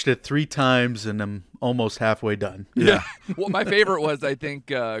 I've watched it 3 times and I'm almost halfway done. Yeah. Well, my favorite was, I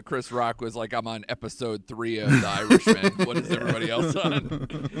think Chris Rock was like, I'm on episode 3 of The Irishman. What is everybody else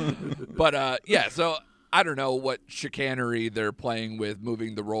on? But yeah, so I don't know what chicanery they're playing with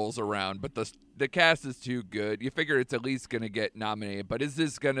moving the roles around, but the cast is too good. You figure it's at least going to get nominated, but is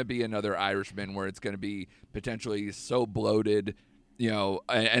this going to be another Irishman where it's going to be potentially so bloated,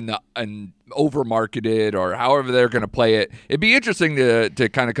 and over-marketed, or however they're going to play it? It'd be interesting to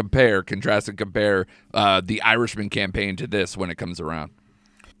kind of contrast and compare the Irishman campaign to this when it comes around.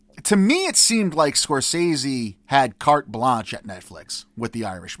 To me, it seemed like Scorsese had carte blanche at Netflix with The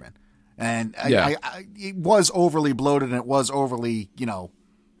Irishman. And it was overly bloated and it was overly,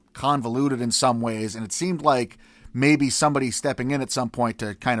 convoluted in some ways. And it seemed like maybe somebody stepping in at some point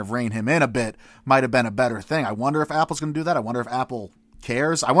to kind of rein him in a bit might have been a better thing. I wonder if Apple's going to do that. I wonder if Apple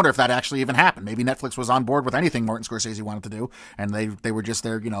cares. I wonder if that actually even happened. Maybe Netflix was on board with anything Martin Scorsese wanted to do. And they were just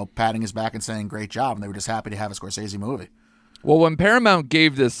there, patting his back and saying, great job. And they were just happy to have a Scorsese movie. Well, when Paramount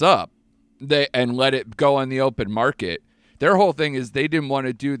gave this up and let it go on the open market, their whole thing is they didn't want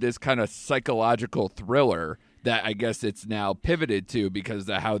to do this kind of psychological thriller that I guess it's now pivoted to because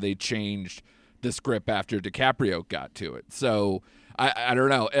of how they changed the script after DiCaprio got to it. So I don't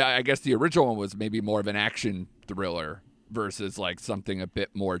know. I guess the original one was maybe more of an action thriller versus like something a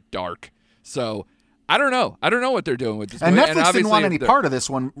bit more dark. So I don't know. I don't know what they're doing with this and movie. Netflix didn't want any part of this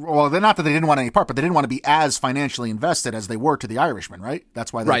one. Well, not that they didn't want any part, but they didn't want to be as financially invested as they were to The Irishman, right?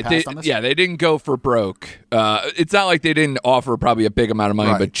 That's why they passed on this? Yeah, they didn't go for broke. It's not like they didn't offer probably a big amount of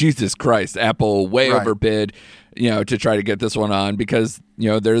money, but Jesus Christ, Apple way overbid, to try to get this one on because,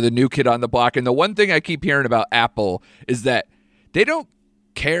 they're the new kid on the block. And the one thing I keep hearing about Apple is that they don't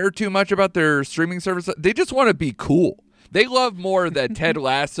care too much about their streaming service. They just want to be cool. They love more that Ted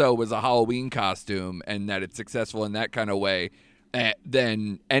Lasso was a Halloween costume and that it's successful in that kind of way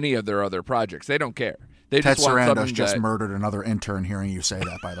than any of their other projects. They don't care. They Ted just want Sarandos just murdered another intern hearing you say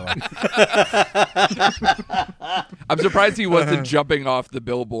that, by the way. I'm surprised he wasn't jumping off the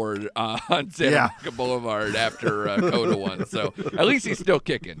billboard on Santa Monica Boulevard after Coda won. So at least he's still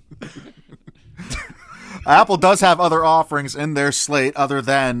kicking. Apple does have other offerings in their slate other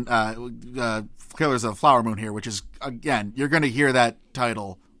than Killers of the Flower Moon here, which is, again, you're going to hear that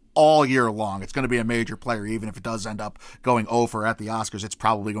title all year long. It's going to be a major player, even if it does end up going over at the Oscars. It's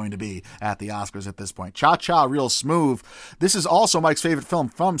probably going to be at the Oscars at this point. Cha Cha Real Smooth. This is also Mike's favorite film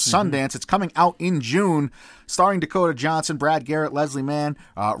from Sundance. It's coming out in June, starring Dakota Johnson, Brad Garrett, Leslie Mann,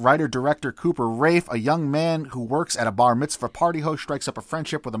 writer-director Cooper Raiff. A young man who works at a bar mitzvah party host strikes up a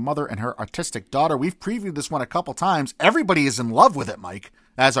friendship with a mother and her autistic daughter. We've previewed this one a couple times. Everybody is in love with it, Mike,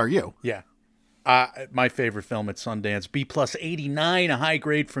 as are you. Yeah. My favorite film at Sundance, B+ 89, a high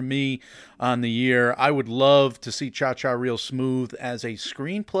grade for me on the year. I would love to see Cha Cha Real Smooth as a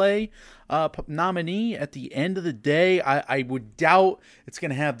screenplay nominee at the end of the day. I would doubt it's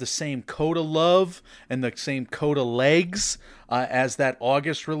going to have the same Coda love and the same Coda legs as that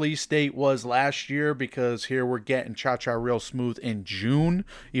August release date was last year, because here we're getting Cha Cha Real Smooth in June,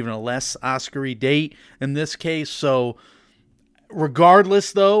 even a less Oscar-y date in this case. So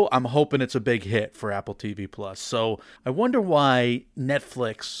regardless, though, I'm hoping it's a big hit for Apple TV Plus. So I wonder why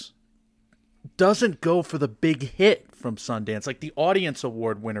Netflix doesn't go for the big hit from Sundance, like the Audience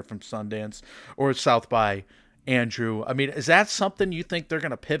Award winner from Sundance or South by. Andrew, I mean, is that something you think they're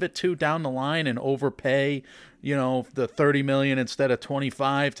going to pivot to down the line and overpay, the $30 million instead of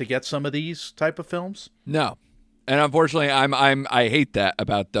 $25 to get some of these type of films? No. And unfortunately, I hate that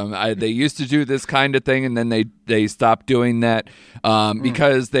about them. They used to do this kind of thing, and then they stopped doing that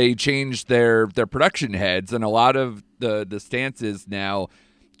because they changed their production heads, and a lot of the stance is now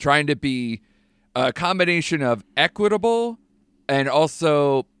trying to be a combination of equitable and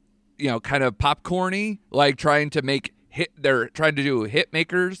also kind of popcorny, like trying to make they're trying to do hit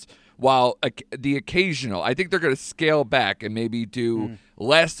makers while the occasional. I think they're going to scale back and maybe do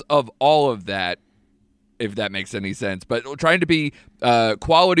less of all of that, if that makes any sense, but trying to be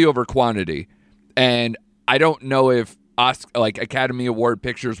quality over quantity. And I don't know if Academy Award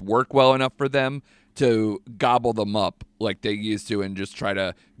pictures work well enough for them to gobble them up like they used to and just try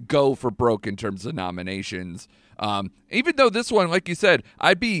to go for broke in terms of nominations. Even though this one, like you said,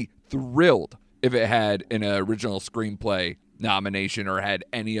 I'd be thrilled if it had an original screenplay nomination or had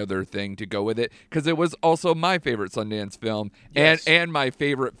any other thing to go with it, because it was also my favorite Sundance film and my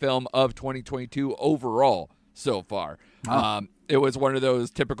favorite film of 2022 overall so far. Wow. It was one of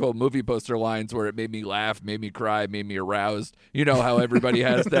those typical movie poster lines where it made me laugh, made me cry, made me aroused. You know how everybody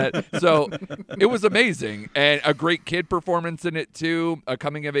has that. So it was amazing, and a great kid performance in it too. A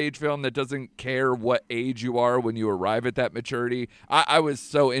coming of age film that doesn't care what age you are when you arrive at that maturity. I was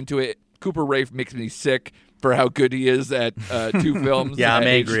so into it. Cooper Raiff makes me sick for how good he is at two films. Yeah, I'm at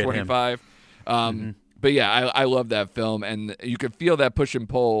angry age 25. At him. But yeah, I love that film, and you could feel that push and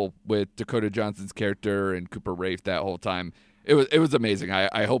pull with Dakota Johnson's character and Cooper Raiff that whole time. It was amazing.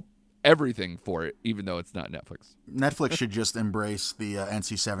 I hope everything for it, even though it's not Netflix. Netflix should just embrace the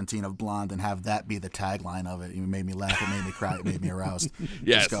NC-17 of Blonde and have that be the tagline of it. It made me laugh, it made me cry, it made me aroused.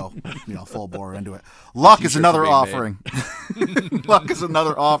 Yes. Just go, full bore into it. Luck is another offering. Luck is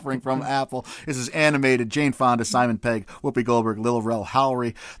another offering from Apple. This is animated. Jane Fonda, Simon Pegg, Whoopi Goldberg, Lil Rel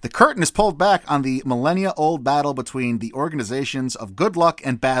Howery. The curtain is pulled back on the millennia-old battle between the organizations of good luck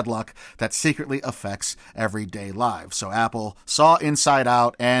and bad luck that secretly affects everyday lives. So Apple saw Inside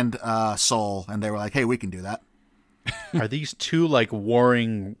Out and Soul, and they were like, hey, we can do that. Are these two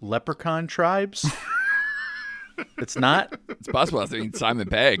warring leprechaun tribes? It's not? It's possible. I think Simon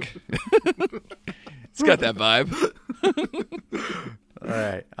Pegg. It's got that vibe. All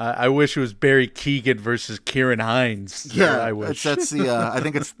right. I wish it was Barry Keoghan versus Kieran Hines. Yeah, I wish. that's the. I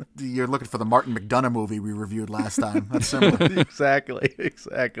think you're looking for the Martin McDonough movie we reviewed last time. That's similar. Exactly.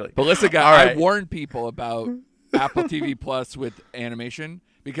 But listen, guys, All right. I warned people about Apple TV Plus with animation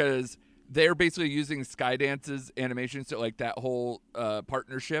because they're basically using Skydance's animation, so like that whole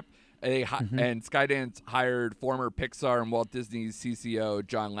partnership. And Skydance hired former Pixar and Walt Disney's CCO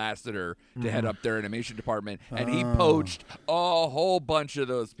John Lasseter to head up their animation department, and he poached a whole bunch of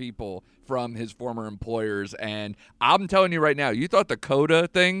those people from his former employers. And I'm telling you right now, you thought the Coda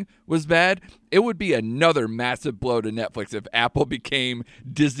thing was bad? It would be another massive blow to Netflix if Apple became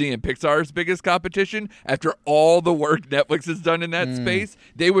Disney and Pixar's biggest competition. After all the work Netflix has done in that space,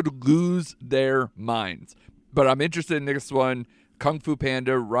 they would lose their minds. But I'm interested in this one. Kung Fu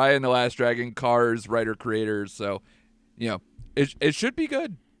Panda, Raya and the Last Dragon, Cars, writer-creators. So, it should be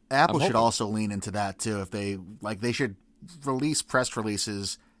good. Apple should also lean into that, too. If they should release press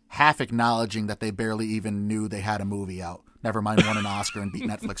releases half acknowledging that they barely even knew they had a movie out. Never mind won an Oscar and beat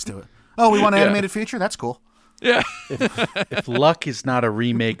Netflix to it. Oh, we want an animated feature? That's cool. Yeah. If Luck is not a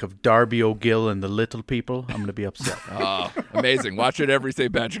remake of Darby O'Gill and the Little People, I'm going to be upset. Oh, amazing. Watch it every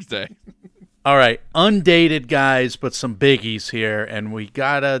St. Patrick's Day. All right, undated guys, but some biggies here, and we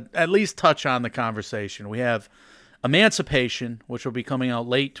gotta at least touch on the conversation. We have Emancipation, which will be coming out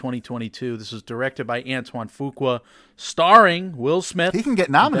late 2022. This is directed by Antoine Fuqua, starring Will Smith. He can get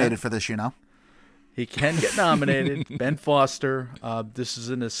nominated for this, He can get nominated. Ben Foster. This is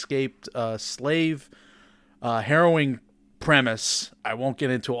an escaped slave harrowing premise. I won't get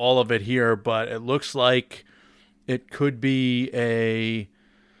into all of it here, but it looks like it could be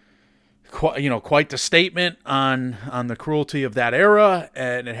quite the statement on the cruelty of that era,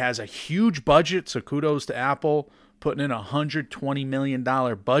 and it has a huge budget, so kudos to Apple putting in a $120 million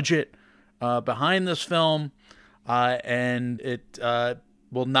budget behind this film, and it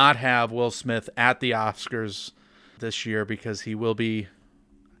will not have Will Smith at the Oscars this year because he will be...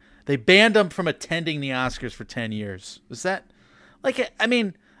 They banned him from attending the Oscars for 10 years. Is that...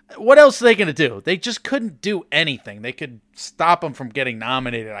 what else are they going to do? They just couldn't do anything. They could stop him from getting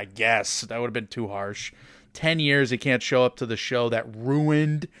nominated, I guess. That would have been too harsh. 10 years he can't show up to the show that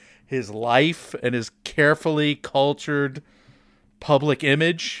ruined his life and his carefully cultured public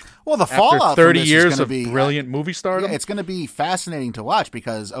image. Well, the fallout after 30 from this years is of be, brilliant movie stardom. Yeah, it's going to be fascinating to watch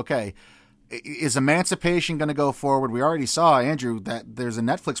because, okay, is Emancipation going to go forward? We already saw, Andrew, that there's a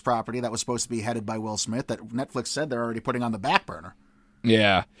Netflix property that was supposed to be headed by Will Smith that Netflix said they're already putting on the back burner.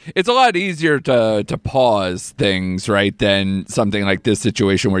 Yeah. It's a lot easier to pause things, right, than something like this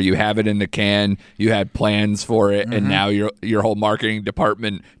situation where you have it in the can, you had plans for it, and now your whole marketing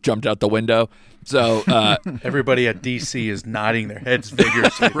department jumped out the window. So everybody at DC is nodding their heads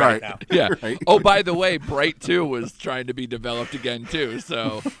vigorously right now. Yeah. Right. Oh, by the way, Bright 2 was trying to be developed again, too.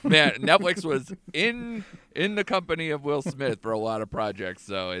 So, man, Netflix was in the company of Will Smith for a lot of projects.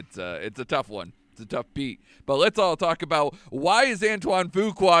 So it's a tough one. It's a tough beat. But let's all talk about why is Antoine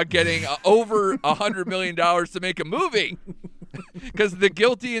Fuqua getting over $100 million to make a movie? Because The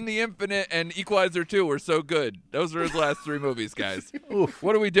Guilty and the Infinite and Equalizer 2 were so good. Those were his last three movies, guys. Oof.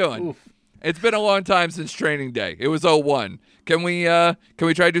 What are we doing? Oof. It's been a long time since Training Day. It was 01. Can we try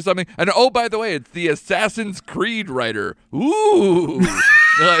to do something? And oh, by the way, it's the Assassin's Creed writer. Ooh.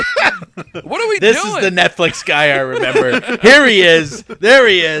 Like, what are we doing? This is the Netflix guy I remember. Here he is. There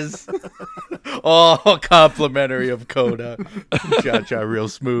he is. All complimentary of Coda. Cha-cha real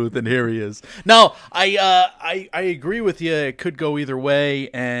smooth, and here he is. No, I agree with you. It could go either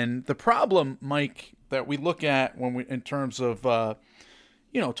way. And the problem, Mike, that we look at when we in terms of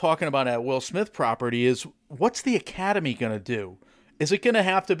talking about a Will Smith property is what's the Academy going to do? Is it going to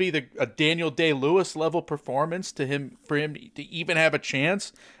have to be a Daniel Day-Lewis level performance for him to even have a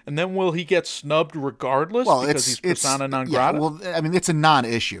chance? And then will he get snubbed regardless because he's persona non grata? Yeah, well, I mean, it's a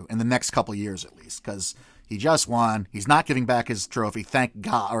non-issue in the next couple years at least because he just won. He's not giving back his trophy, thank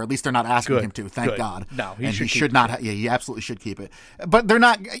God, or at least they're not asking him to, thank God. No, he should not. He absolutely should keep it. But they're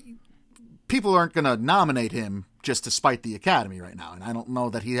not. People aren't going to nominate him just to spite the Academy right now, and I don't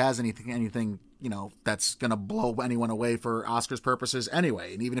know that he has anything that's going to blow anyone away for Oscars purposes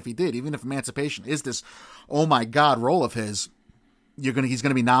anyway. And even if he did, even if Emancipation is this, oh my God, role of his, he's going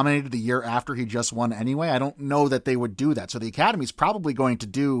to be nominated the year after he just won anyway. I don't know that they would do that. So the Academy's probably going to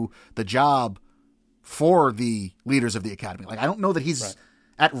do the job for the leaders of the Academy. Like, I don't know that he's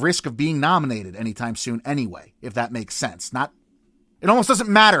at risk of being nominated anytime soon anyway, if that makes sense. It almost doesn't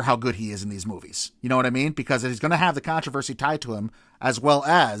matter how good he is in these movies. You know what I mean? Because he's going to have the controversy tied to him as well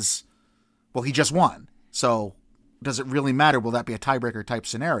as, well, he just won. So does it really matter? Will that be a tiebreaker type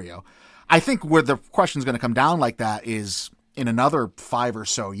scenario? I think where the question's going to come down like that is in another 5 or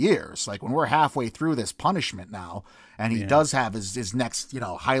so years. Like when we're halfway through this Punishment now, and he does have his next,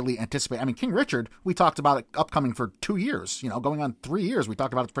 highly anticipated. I mean, King Richard, we talked about it upcoming for 2 years, going on 3 years. We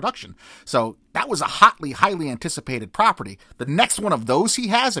talked about its production. So that was a highly anticipated property. The next one of those he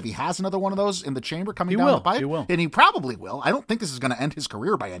has, if he has another one of those in the chamber coming down the pipe, he will. And he probably will. I don't think this is going to end his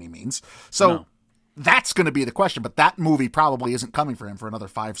career by any means. So No. That's going to be the question. But that movie probably isn't coming for him for another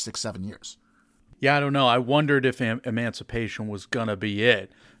 5, 6, 7 years. Yeah, I don't know. I wondered if Emancipation was going to be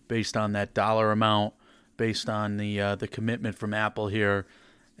it based on that dollar amount, based on the commitment from Apple here.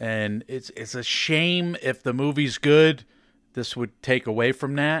 And it's a shame if the movie's good, this would take away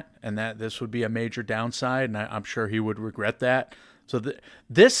from that, and that this would be a major downside, and I'm sure he would regret that. So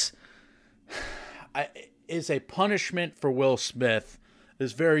this is a punishment for Will Smith.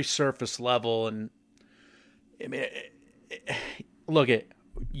 Is very surface level, and I mean,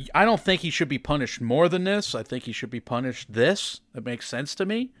 I don't think he should be punished more than this. I think he should be punished this. That makes sense to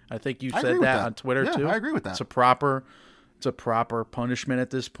me. I think you said that on Twitter too. I agree with that. It's a proper punishment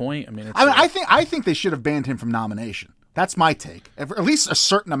at this point. I mean, I think they should have banned him from nomination. That's my take. At least a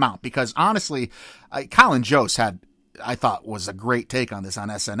certain amount, because honestly, Colin Jost I thought was a great take on this on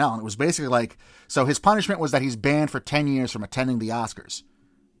SNL, and it was basically like, so his punishment was that he's banned for 10 years from attending the Oscars.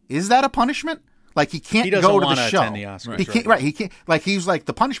 Is that a punishment? Like he can't go to the show. Attend the Oscars, he can't. Right. He can't. Like he's like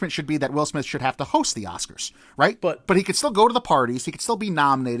the punishment should be that Will Smith should have to host the Oscars. Right. But he could still go to the parties. He could still be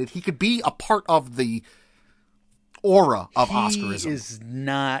nominated. He could be a part of the aura of Oscarism. He is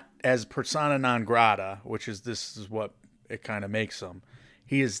not as persona non grata, this is what it kind of makes him.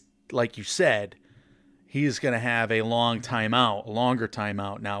 He is, like you said, he is going to have a longer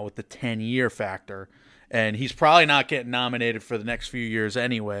timeout now with the 10-year factor. And he's probably not getting nominated for the next few years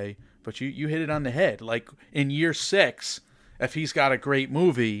anyway. But you hit it on the head. Like in year 6, if he's got a great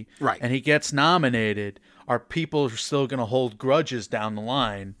movie and he gets nominated, are people still going to hold grudges down the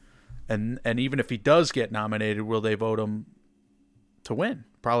line? And even if he does get nominated, will they vote him to win?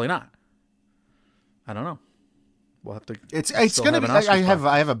 Probably not. I don't know. We'll have to. It's going to be. I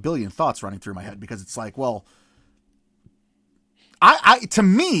have a billion thoughts running through my head because it's like, well, to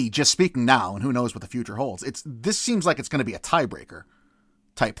me, just speaking now, and who knows what the future holds, this seems like it's going to be a tiebreaker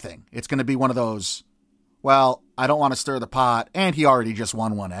type thing. It's going to be one of those, well, I don't want to stir the pot, and he already just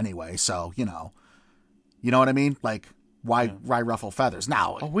won one anyway, so, you know what I mean? Like, why ruffle feathers?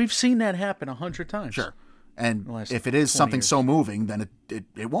 Now, we've seen that happen 100 times. Sure. And if it is something so moving, then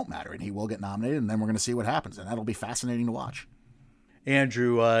it won't matter, and he will get nominated, and then we're going to see what happens, and that'll be fascinating to watch.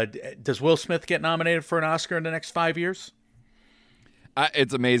 Andrew, does Will Smith get nominated for an Oscar in the next 5 years?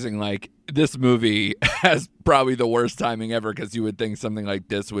 It's amazing. Like, this movie has probably the worst timing ever because you would think something like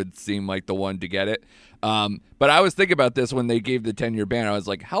this would seem like the one to get it. But I was thinking about this when they gave the 10-year ban. I was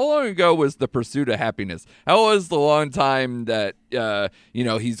like, how long ago was The Pursuit of Happiness? How was the long time that,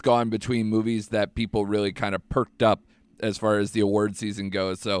 he's gone between movies that people really kind of perked up as far as the award season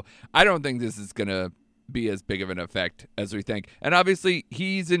goes? So I don't think this is going to be as big of an effect as we think. And obviously,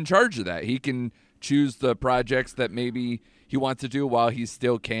 he's in charge of that. He can choose the projects that maybe he wants to do while he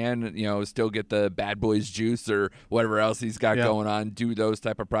still can, still get the Bad Boys juice or whatever else he's got going on, do those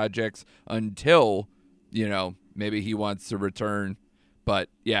type of projects until, maybe he wants to return. But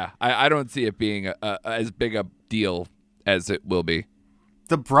yeah, I don't see it being as big a deal as it will be.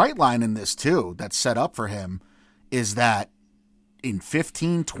 The bright line in this too, that's set up for him, is that in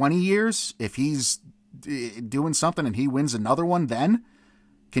 15, 20 years, if he's doing something and he wins another one, then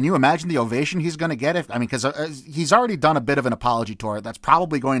can you imagine the ovation he's going to get? Because he's already done a bit of an apology tour. That's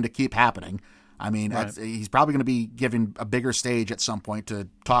probably going to keep happening. He's probably going to be given a bigger stage at some point to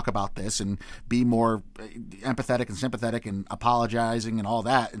talk about this and be more empathetic and sympathetic and apologizing and all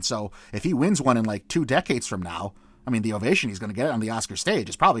that. And so if he wins one in like 2 decades from now, the ovation he's going to get on the Oscar stage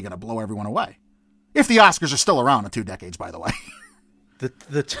is probably going to blow everyone away. If the Oscars are still around in 2 decades, by the way.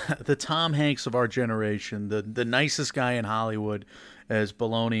 The Tom Hanks of our generation, the nicest guy in Hollywood, as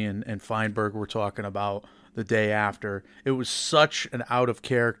Bologna and Feinberg were talking about the day after. It was such an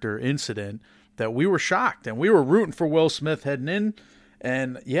out-of-character incident that we were shocked, and we were rooting for Will Smith heading in.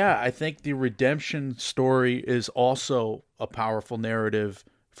 And, yeah, I think the redemption story is also a powerful narrative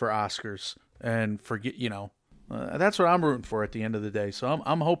for Oscars. And, that's what I'm rooting for at the end of the day. So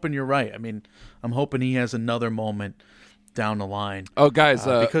I'm hoping you're right. I'm hoping he has another moment down the line. Oh, guys,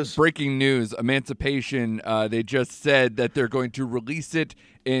 because breaking news, Emancipation, they just said that they're going to release it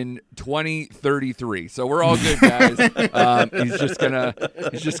in 2033. So we're all good, guys. He's just gonna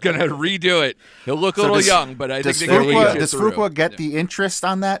redo it. He'll look a little young, but I think they can reach it does through. Fuqua get the interest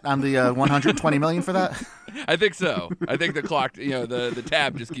on that, on the $120 million for that? I think so. I think the clock, the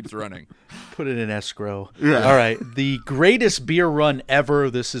tab just keeps running. Put it in escrow. Yeah. All right. The greatest beer run ever.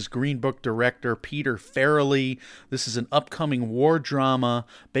 This is Green Book director Peter Farrelly. This is an upcoming war drama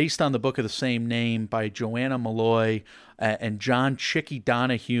based on the book of the same name by Joanna Malloy and John Chicky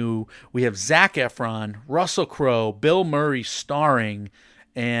Donahue. We have Zac Efron, Russell Crowe, Bill Murray starring,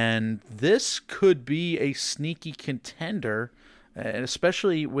 and this could be a sneaky contender. And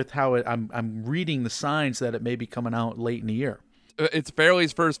especially with how I'm reading the signs that it may be coming out late in the year. It's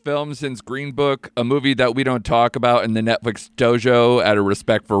Farrelly's first film since Green Book, a movie that we don't talk about in the Netflix dojo out of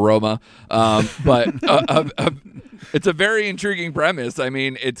respect for Roma. But it's a very intriguing premise. I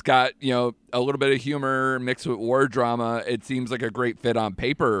mean, it's got, a little bit of humor mixed with war drama. It seems like a great fit on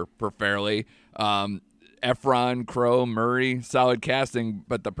paper for Farrelly. Efron, Crowe, Murray, solid casting,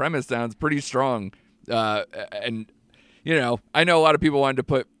 but the premise sounds pretty strong. And I know a lot of people wanted to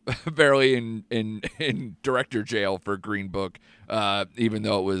put Farrelly in director jail for Green Book, even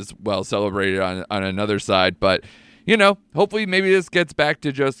though it was well celebrated on another side. But, hopefully maybe this gets back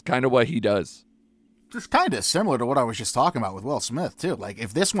to just kind of what he does. Just kind of similar to what I was just talking about with Will Smith, too. Like,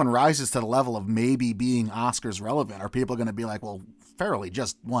 if this one rises to the level of maybe being Oscars relevant, are people going to be like, well, Farrelly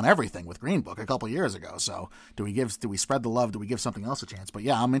just won everything with Green Book a couple years ago, so do we spread the love? Do we give something else a chance? But,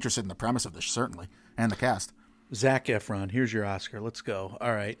 yeah, I'm interested in the premise of this, certainly, and the cast. Zac Efron, here's your Oscar. Let's go.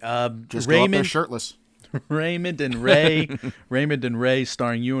 All right. Just go up there shirtless. Raymond and Ray,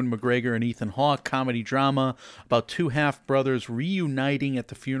 starring Ewan McGregor and Ethan Hawke, comedy drama about two half-brothers reuniting at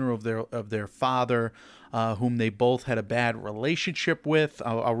the funeral of their father, whom they both had a bad relationship with.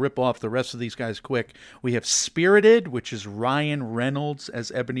 I'll rip off the rest of these guys quick. We have Spirited, which is Ryan Reynolds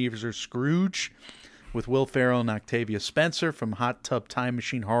as Ebenezer Scrooge, with Will Ferrell and Octavia Spencer from Hot Tub Time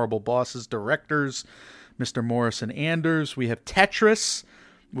Machine Horrible Bosses directors, Mr. Morris and Anders. We have Tetris,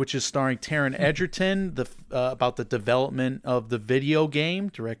 which is starring Taron Egerton, about the development of the video game,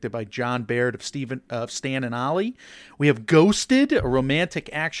 directed by John Baird of Stan and Ollie. We have Ghosted, a romantic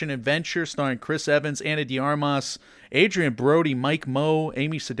action adventure starring Chris Evans, Ana de Armas, Adrian Brody, Mike Moe,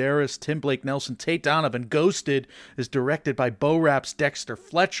 Amy Sedaris, Tim Blake Nelson, Tate Donovan. Ghosted is directed by Bo Rapp's Dexter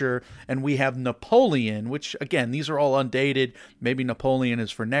Fletcher. And we have Napoleon, which, again, these are all undated. Maybe Napoleon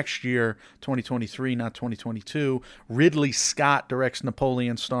is for next year, 2023, not 2022. Ridley Scott directs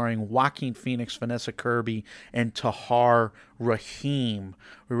Napoleon, starring Joaquin Phoenix, Vanessa Kirby, and Tahar Rahim.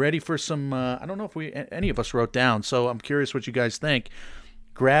 We're ready for some, I don't know if any of us wrote down, so I'm curious what you guys think.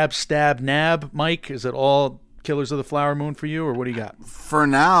 Grab, stab, nab. Mike, is it all Killers of the Flower Moon for you, or what do you got? For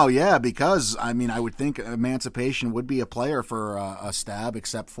now, yeah, because, I would think Emancipation would be a player for a stab,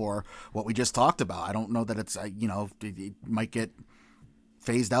 except for what we just talked about. I don't know that it's, it might get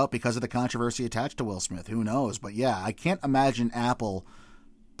phased out because of the controversy attached to Will Smith. Who knows? But, yeah, I can't imagine Apple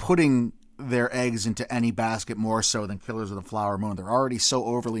putting their eggs into any basket more so than Killers of the Flower Moon. They're already so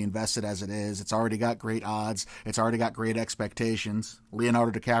overly invested as it is. It's already got great odds. It's already got great expectations.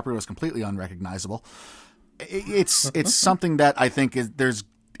 Leonardo DiCaprio is completely unrecognizable. It's something that I think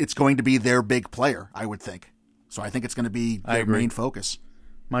it's going to be their big player, I would think. So I think it's going to be their main focus.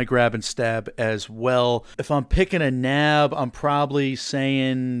 My grab and stab as well. If I'm picking a nab, I'm probably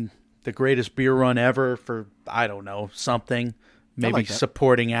saying the greatest beer run ever for, I don't know, something. Maybe like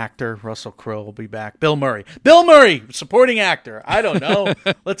supporting actor. Russell Crowe will be back. Bill Murray, supporting actor. I don't know.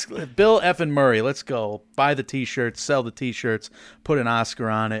 Bill effing Murray. Let's go. Buy the T-shirts, sell the T-shirts, put an Oscar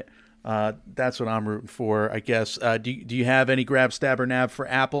on it. That's what I'm rooting for, I guess. Do you have any grab, stab, or nab for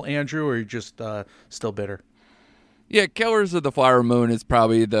Apple, Andrew, or are you just still bitter? Yeah, Killers of the Flower Moon is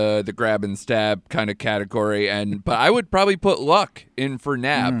probably the grab and stab kind of category, but I would probably put Luck in for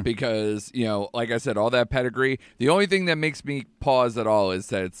nab because, like I said, all that pedigree. The only thing that makes me pause at all is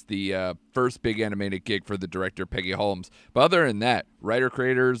that it's the first big animated gig for the director, Peggy Holmes. But other than that,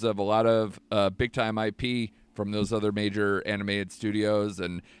 writer-creators of a lot of big-time IP from those other major animated studios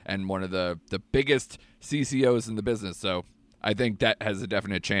and one of the biggest CCOs in the business. So I think that has a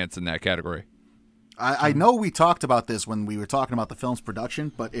definite chance in that category. I know we talked about this when we were talking about the film's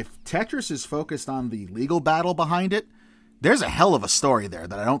production, but if Tetris is focused on the legal battle behind it, there's a hell of a story there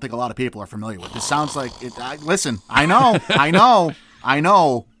that I don't think a lot of people are familiar with. This sounds like it. Listen, I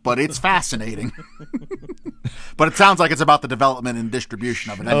know, but it's fascinating. But it sounds like it's about the development and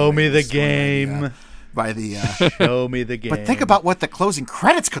distribution of it. Show me the game. Show me the game. But think about what the closing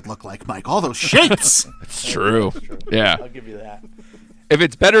credits could look like, Mike. All those shapes. It's true. Yeah. I'll give you that. If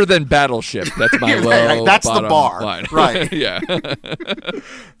it's better than Battleship, that's my low. Right, that's the bottom bar. line. Right. Yeah.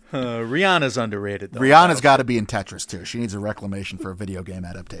 Rihanna's underrated, though. Rihanna's got to be in Tetris, too. She needs a reclamation for a video game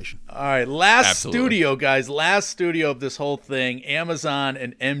adaptation. All right, last Absolutely. studio, guys. Last studio of this whole thing. Amazon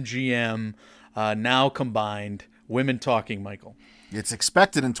and MGM now combined. Women talking, Michael. It's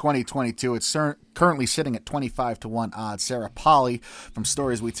expected in 2022. It's currently sitting at 25-1 odds. Sarah Polley from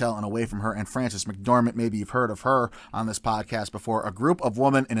Stories We Tell and Away From Her, and Frances McDormand, maybe you've heard of her on this podcast before, a group of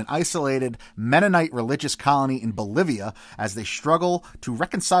women in an isolated Mennonite religious colony in Bolivia as they struggle to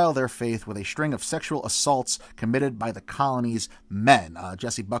reconcile their faith with a string of sexual assaults committed by the colony's men.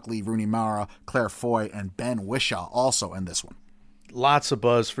 Jessie Buckley, Rooney Mara, Claire Foy, and Ben Wishaw also in this one. Lots of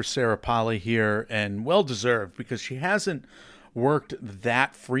buzz for Sarah Polley here, and well-deserved, because she hasn't worked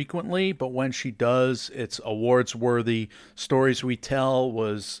that frequently, but when she does, it's awards worthy. Stories We Tell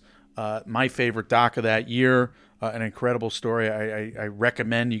was my favorite doc of that year. An incredible story. I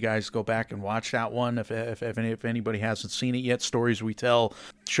recommend you guys go back and watch that one if anybody hasn't seen it yet. Stories We Tell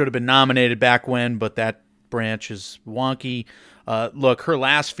should have been nominated back when, but that branch is wonky. Look, her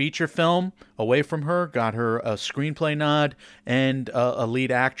last feature film, Away From Her, got her a screenplay nod and a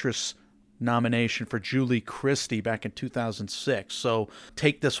lead actress nomination for Julie Christie back in 2006. So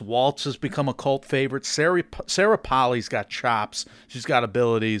Take This Waltz has become a cult favorite. Sarah Polley's got chops. She's got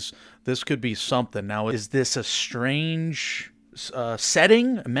abilities. This could be something. Now, is this a strange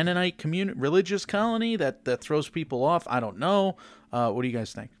setting, a Mennonite community, religious colony that throws people off? I don't know. What do you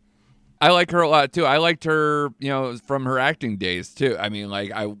guys think? I like her a lot too. I liked her, from her acting days too. I mean,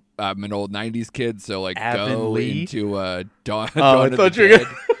 like I'm an old '90s kid, so like go into Dawn of the Dead.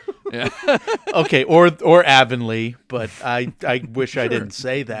 Yeah. Okay, or Avonlea, but I wish I didn't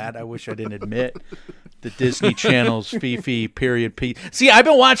say that. I wish I didn't admit the Disney Channel's Fifi period P. See, I've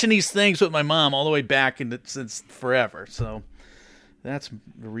been watching these things with my mom all the way back since forever, so that's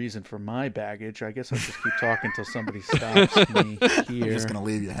the reason for my baggage. I guess I'll just keep talking until somebody stops me here. I'm just going to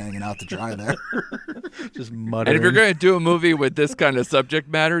leave you hanging out to dry there. Just muttering. And if you're going to do a movie with this kind of subject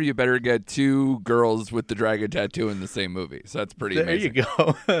matter, you better get two girls with the dragon tattoo in the same movie. So that's pretty amazing. There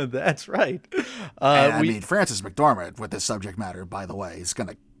you go. That's right. I mean, Frances McDormand with this subject matter, by the way, is going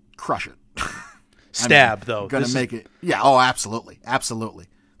to crush it. Though. Going to make it. Yeah, oh, absolutely. Absolutely.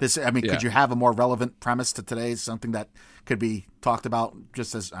 Yeah. Could you have a more relevant premise to today? Something that could be talked about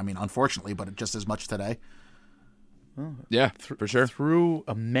just as, unfortunately, but just as much today? Yeah, for sure. Through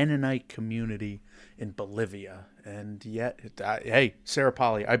a Mennonite community in Bolivia. And yet, hey, Sarah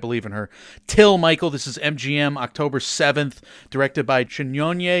Polley, I believe in her. Till, Michael, this is MGM, October 7th, directed by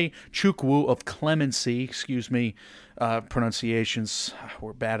Chinyonye Chukwu of Clemency, pronunciations,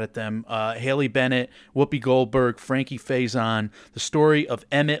 we're bad at them. Haley Bennett, Whoopi Goldberg, Frankie Faison, the story of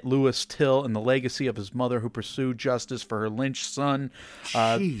Emmett Lewis Till and the legacy of his mother who pursued justice for her lynched son.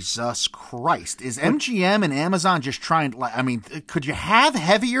 Jesus Christ. Is MGM and Amazon just trying, could you have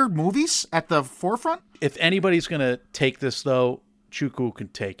heavier movies at the forefront? If anybody's going to take this, though, Chukwu can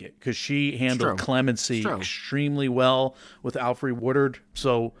take it because she handled Clemency extremely well with Alfre Woodard.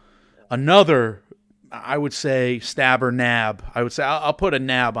 So another, I would say, stab or nab. I would say I'll put a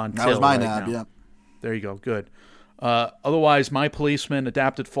nab on Till. That was my right nab, now. yeah. There you go. Good. Otherwise, My Policeman,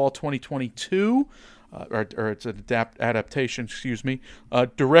 adapted fall 2022. Or it's an adaptation,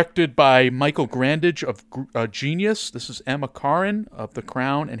 directed by Michael Grandage of Genius. This is Emma Corrin of The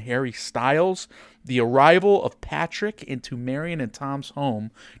Crown and Harry Styles. The arrival of Patrick into Marion and Tom's home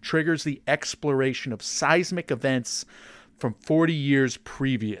triggers the exploration of seismic events from 40 years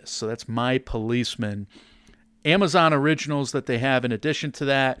previous. So that's My Policeman. Amazon originals that they have in addition to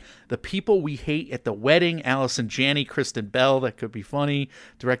that: The People We Hate at the Wedding, Allison Janney, Kristen Bell, that could be funny,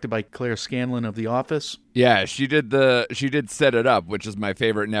 directed by Claire Scanlon of The Office. Yeah, she did Set It Up, which is my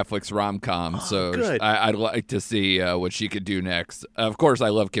favorite Netflix rom-com. So good. I'd like to see what she could do next. Of course, I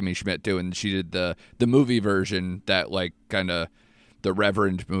love Kimmy Schmidt too, and she did the movie version, that like kind of the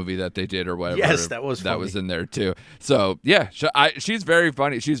Reverend movie that they did or whatever. Yes, that was funny. That was in there too. So yeah, she's very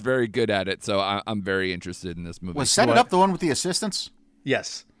funny. She's very good at it. So I'm very interested in this movie. Was Set It Up the one with the assistants?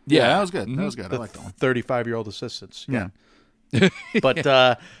 Yes. Yeah, that was good. That was good. The I like that one. 35-year-old assistants. Yeah.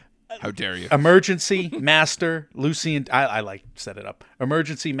 But how dare you? Emergency Master, Lucy and I like Set It Up.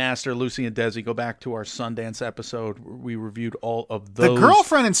 Emergency Master, Lucy and Desi. Go back to our Sundance episode. We reviewed all of those. The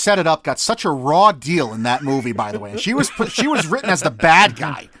girlfriend in Set It Up got such a raw deal in that movie, by the way. She was written as the bad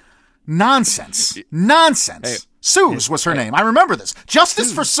guy. Nonsense. Hey, Suze was her name. I remember this.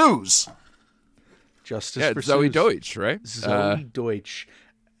 Justice for Suze. Justice for Zoe Suze. Deutsch, right? Zoe Deutsch.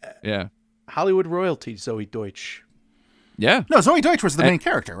 Yeah. Hollywood royalty, Zoe Deutsch. Yeah. No, Zoe Deutsch was the main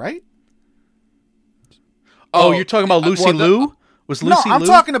character, right? Oh, you're talking about Lucy Liu? Was Lucy No, I'm Liu?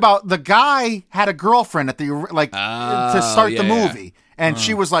 talking about the guy had a girlfriend at the to start the yeah. movie, and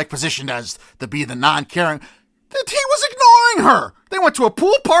she was like positioned as to be the non-caring. He was ignoring her. They went to a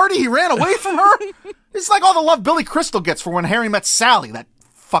pool party. He ran away from her. It's like all the love Billy Crystal gets for When Harry Met Sally. That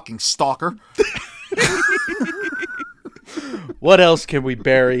fucking stalker. What else can we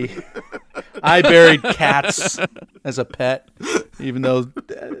bury? I buried cats as a pet, even though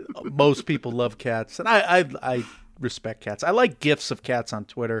most people love cats, and I respect cats. I like gifs of cats on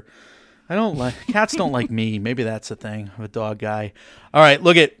Twitter. Cats don't like me. Maybe that's the thing. I'm a dog guy. All right,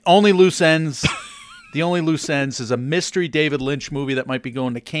 look at Only Loose Ends. The Only Loose Ends is a mystery David Lynch movie that might be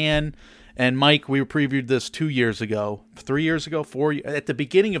going to Cannes. And Mike, we previewed this 2 years ago, 3 years ago, at the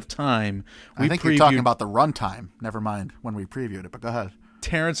beginning of time. I think you're talking about the runtime. Never mind when we previewed it, but go ahead.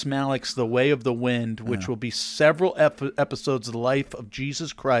 Terrence Malick's The Way of the Wind, which will be several episodes of the life of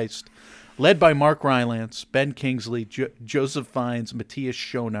Jesus Christ, led by Mark Rylance, Ben Kingsley, Joseph Fiennes, Matthias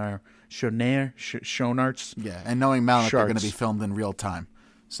Schoenaerts. Yeah, and knowing Malick, they're going to be filmed in real time.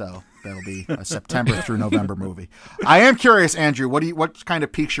 So that'll be a September through November movie. I am curious, Andrew, what kind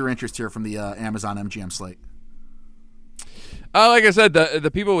of piques your interest here from the Amazon MGM slate? Like I said,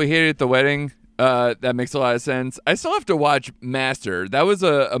 the people we hated at the wedding, that makes a lot of sense. I still have to watch Master. That was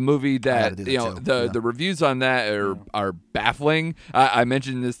a movie that the reviews on that are baffling. I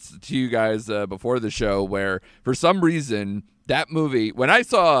mentioned this to you guys before the show, where for some reason that movie, when I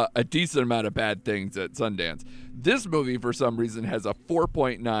saw a decent amount of bad things at Sundance, this movie for some reason has a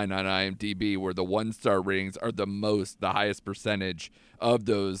 4.9 on IMDb, where the 1-star ratings are the highest percentage of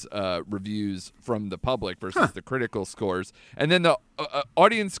those reviews from the public versus the critical scores. And then the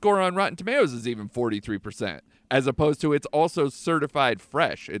audience score on Rotten Tomatoes is even 43%, as opposed to it's also certified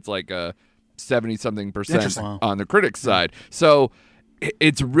fresh. It's like a 70-something% on the critics' side. So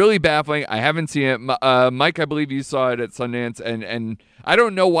it's really baffling. I haven't seen it. Mike, I believe you saw it at Sundance, and I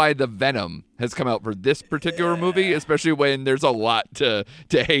don't know why the Venom has come out for this particular movie, especially when there's a lot to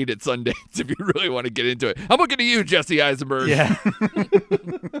hate at Sundance if you really want to get into it. I'm looking at you, Jesse Eisenberg. Yeah.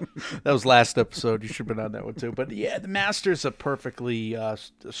 That was last episode. You should have been on that one too. But yeah, The Master's a perfectly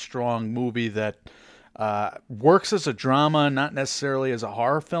strong movie that works as a drama, not necessarily as a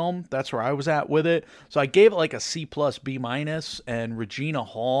horror film. That's where I was at with it. So I gave it like a C+, B-, and Regina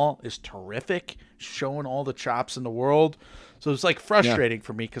Hall is terrific, showing all the chops in the world. So it's like frustrating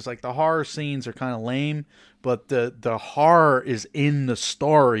for me because like the horror scenes are kind of lame, but the horror is in the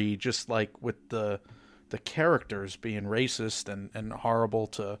story, just like with the characters being racist and horrible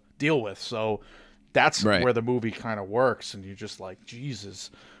to deal with. So that's where the movie kind of works, and you're just like, Jesus,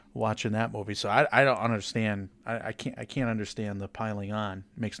 watching that movie. So I don't understand. I can't understand the piling on.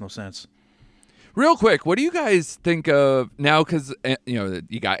 It makes no sense. Real quick, what do you guys think of now? Because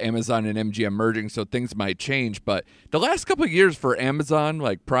you got Amazon and MGM merging, so things might change. But the last couple of years for Amazon,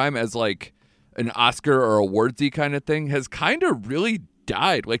 like Prime, as like an Oscar or awardsy kind of thing, has kind of really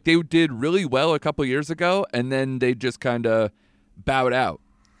died. Like they did really well a couple of years ago, and then they just kind of bowed out.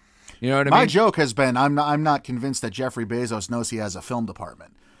 You know what I mean? My joke has been, I'm not convinced that Jeffrey Bezos knows he has a film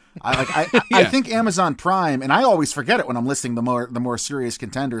department. I think Amazon Prime, and I always forget it when I'm listing the more serious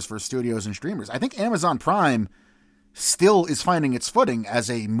contenders for studios and streamers. I think Amazon Prime still is finding its footing as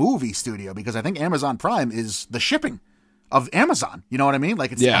a movie studio, because I think Amazon Prime is the shipping of Amazon. You know what I mean?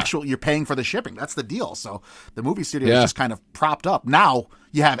 Like it's actual, you're paying for the shipping. That's the deal. So the movie studio is just kind of propped up. Now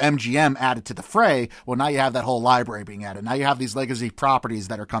you have MGM added to the fray. Well, now you have that whole library being added. Now you have these legacy properties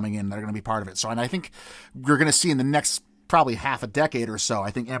that are coming in that are going to be part of it. So, and I think you're going to see in the next probably half a decade or so,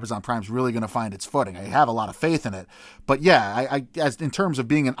 I think Amazon Prime's really going to find its footing. I have a lot of faith in it. But yeah, I as in terms of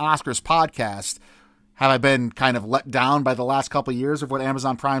being an Oscars podcast, have I been kind of let down by the last couple of years of what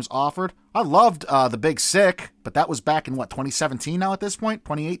Amazon Prime's offered? I loved The Big Sick, but that was back in 2017 now at this point,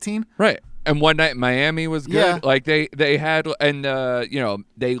 2018? Right. And One Night in Miami was good. Yeah. Like they had, and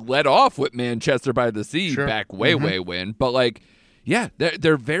they let off with Manchester by the Sea back way when, but like, yeah,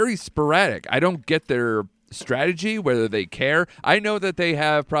 they're very sporadic. I don't get their strategy, whether they care. I know that they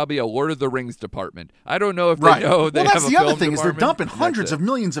have probably a Lord of the Rings department. I don't know if they know they have a film department. Well, that's the other thing, is they're dumping hundreds of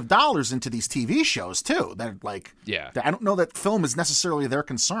millions of dollars into these TV shows too. They're like, I don't know that film is necessarily their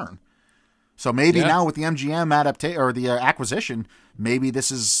concern. So maybe now with the MGM adaptation or the acquisition, maybe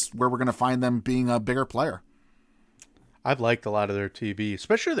this is where we're going to find them being a bigger player. I've liked a lot of their TV,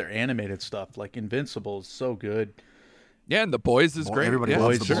 especially their animated stuff. Like Invincible is so good. Yeah, and The Boys is great. Everybody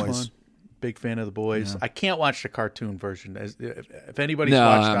loves The Boys. Big fan of The Boys. Yeah. I can't watch the cartoon version. If anybody's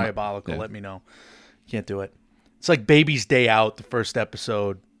watched Diabolical, let me know. Can't do it. It's like Baby's Day Out, the first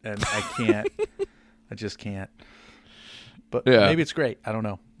episode, and I can't. I just can't. But maybe it's great. I don't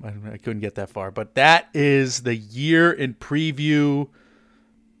know. I couldn't get that far. But that is the year in preview,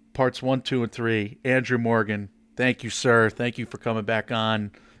 parts 1, 2, and 3. Andrew Morgan, thank you, sir. Thank you for coming back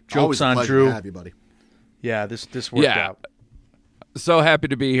on. Jokes on Drew. To have you, buddy. Yeah, this worked out. So happy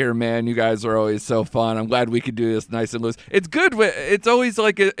to be here, man. You guys are always so fun. I'm glad we could do this nice and loose. It's good. It's always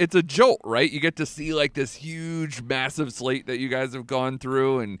like it's a jolt, right? You get to see like this huge, massive slate that you guys have gone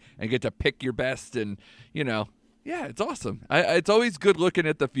through and get to pick your best. And, yeah, it's awesome. It's always good looking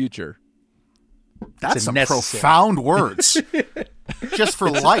at the future. That's some profound words. Just for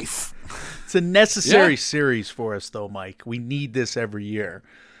life. It's a necessary series for us, though, Mike. We need this every year.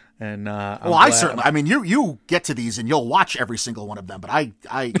 And I certainly. I mean, you get to these and you'll watch every single one of them. But I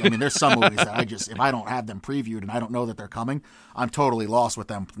mean, there's some movies that if I don't have them previewed and I don't know that they're coming, I'm totally lost with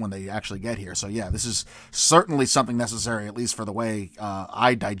them when they actually get here. So yeah, this is certainly something necessary, at least for the way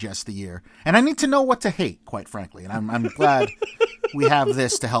I digest the year. And I need to know what to hate, quite frankly. And I'm glad we have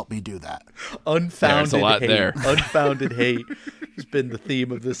this to help me do that. Unfounded There's a lot hate. there. Unfounded hate has been the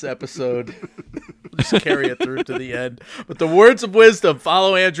theme of this episode. Just carry it through to the end. But the words of wisdom,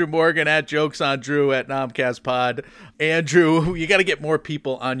 follow Andrew Morgan at Jokes on Drew at Nomcast Pod. Andrew, you got to get more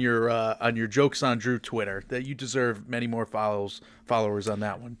people on your Jokes on Drew Twitter. That you deserve many more followers on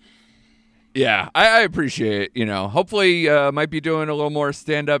that one. Yeah, I appreciate it. Hopefully might be doing a little more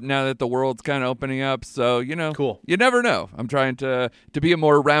stand-up now that the world's kind of opening up. So, cool. You never know. I'm trying to be a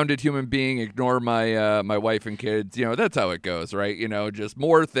more rounded human being, ignore my my wife and kids. That's how it goes, right? Just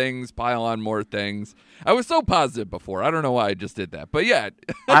more things, pile on more things. I was so positive before. I don't know why I just did that. But yeah.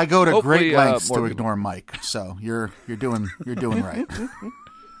 I go to great lengths to ignore Mike. So you're doing right.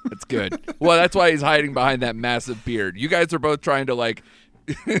 That's good. Well, that's why he's hiding behind that massive beard. You guys are both trying to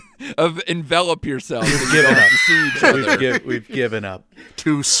envelop yourself. We've given up.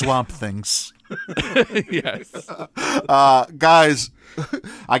 Two swamp things. Yes. Guys,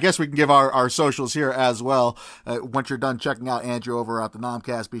 I guess we can give our socials here as well. Once you're done checking out Andrew over at the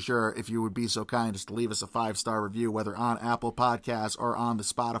Nomcast, be sure, if you would be so kind, just to leave us a 5-star review, whether on Apple Podcasts or on the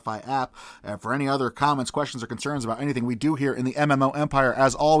Spotify app. For any other comments, questions, or concerns about anything we do here in the MMO Empire,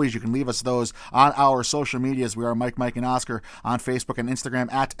 as always, you can leave us those on our social medias. We are Mike, and Oscar on Facebook and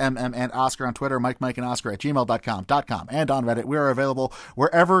Instagram, at MM and Oscar on Twitter, Mike, and Oscar at gmail.com, and on Reddit. We are available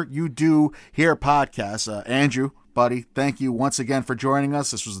wherever you do hear podcasts. Andrew, buddy, thank you once again for joining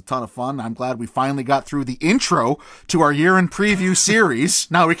us. This was a ton of fun. I'm glad we finally got through the intro to our year in preview series.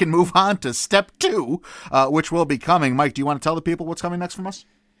 Now we can move on to step 2, which will be coming. Mike, do you want to tell the people what's coming next from us?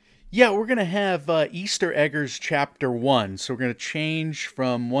 Yeah, we're going to have Easter Eggers Chapter 1. So we're going to change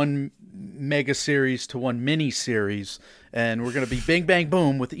from one mega series to one mini series. And we're going to be bing, bang,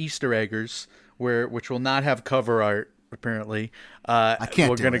 boom with Easter Eggers, which will not have cover art, apparently. I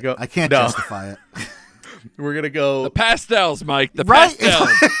can't I can't justify it. We're going to go... The pastels, Mike. The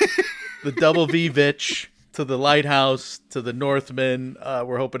pastels. The double V-Vitch to the Lighthouse to the Northman.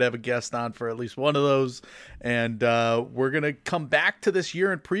 We're hoping to have a guest on for at least one of those. And we're going to come back to this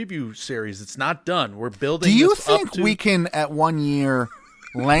year in preview series. It's not done. We're building Do you this think up to... we can, at 1 year,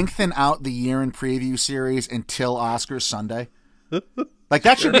 lengthen out the year in preview series until Oscars Sunday?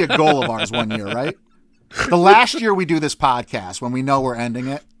 That should be a goal of ours 1 year, right? The last year we do this podcast, when we know we're ending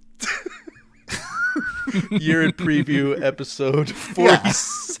it. Year in preview episode 47.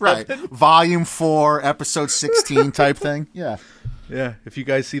 Yes, right. Volume 4, episode 16 type thing. Yeah. Yeah, if you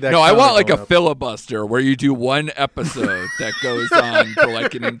guys see that. No, I want a filibuster where you do one episode that goes on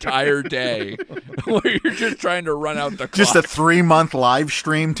for an entire day where you're just trying to run out the clock. Just a 3-month live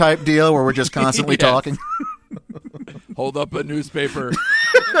stream type deal where we're just constantly talking. Hold up a newspaper.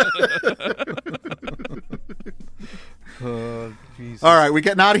 All right, we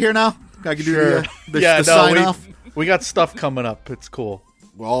getting out of here now? I can do the sign off. We got stuff coming up. It's cool.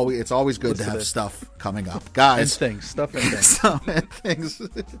 It's always good to have stuff coming up, guys. Stuff and things. Stuff and things.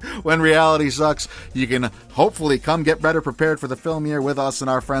 When reality sucks, you can hopefully come get better prepared for the film year with us and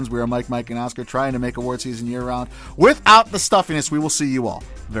our friends. We are Mike, and Oscar, trying to make award season year round without the stuffiness. We will see you all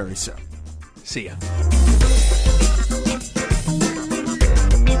very soon. See ya.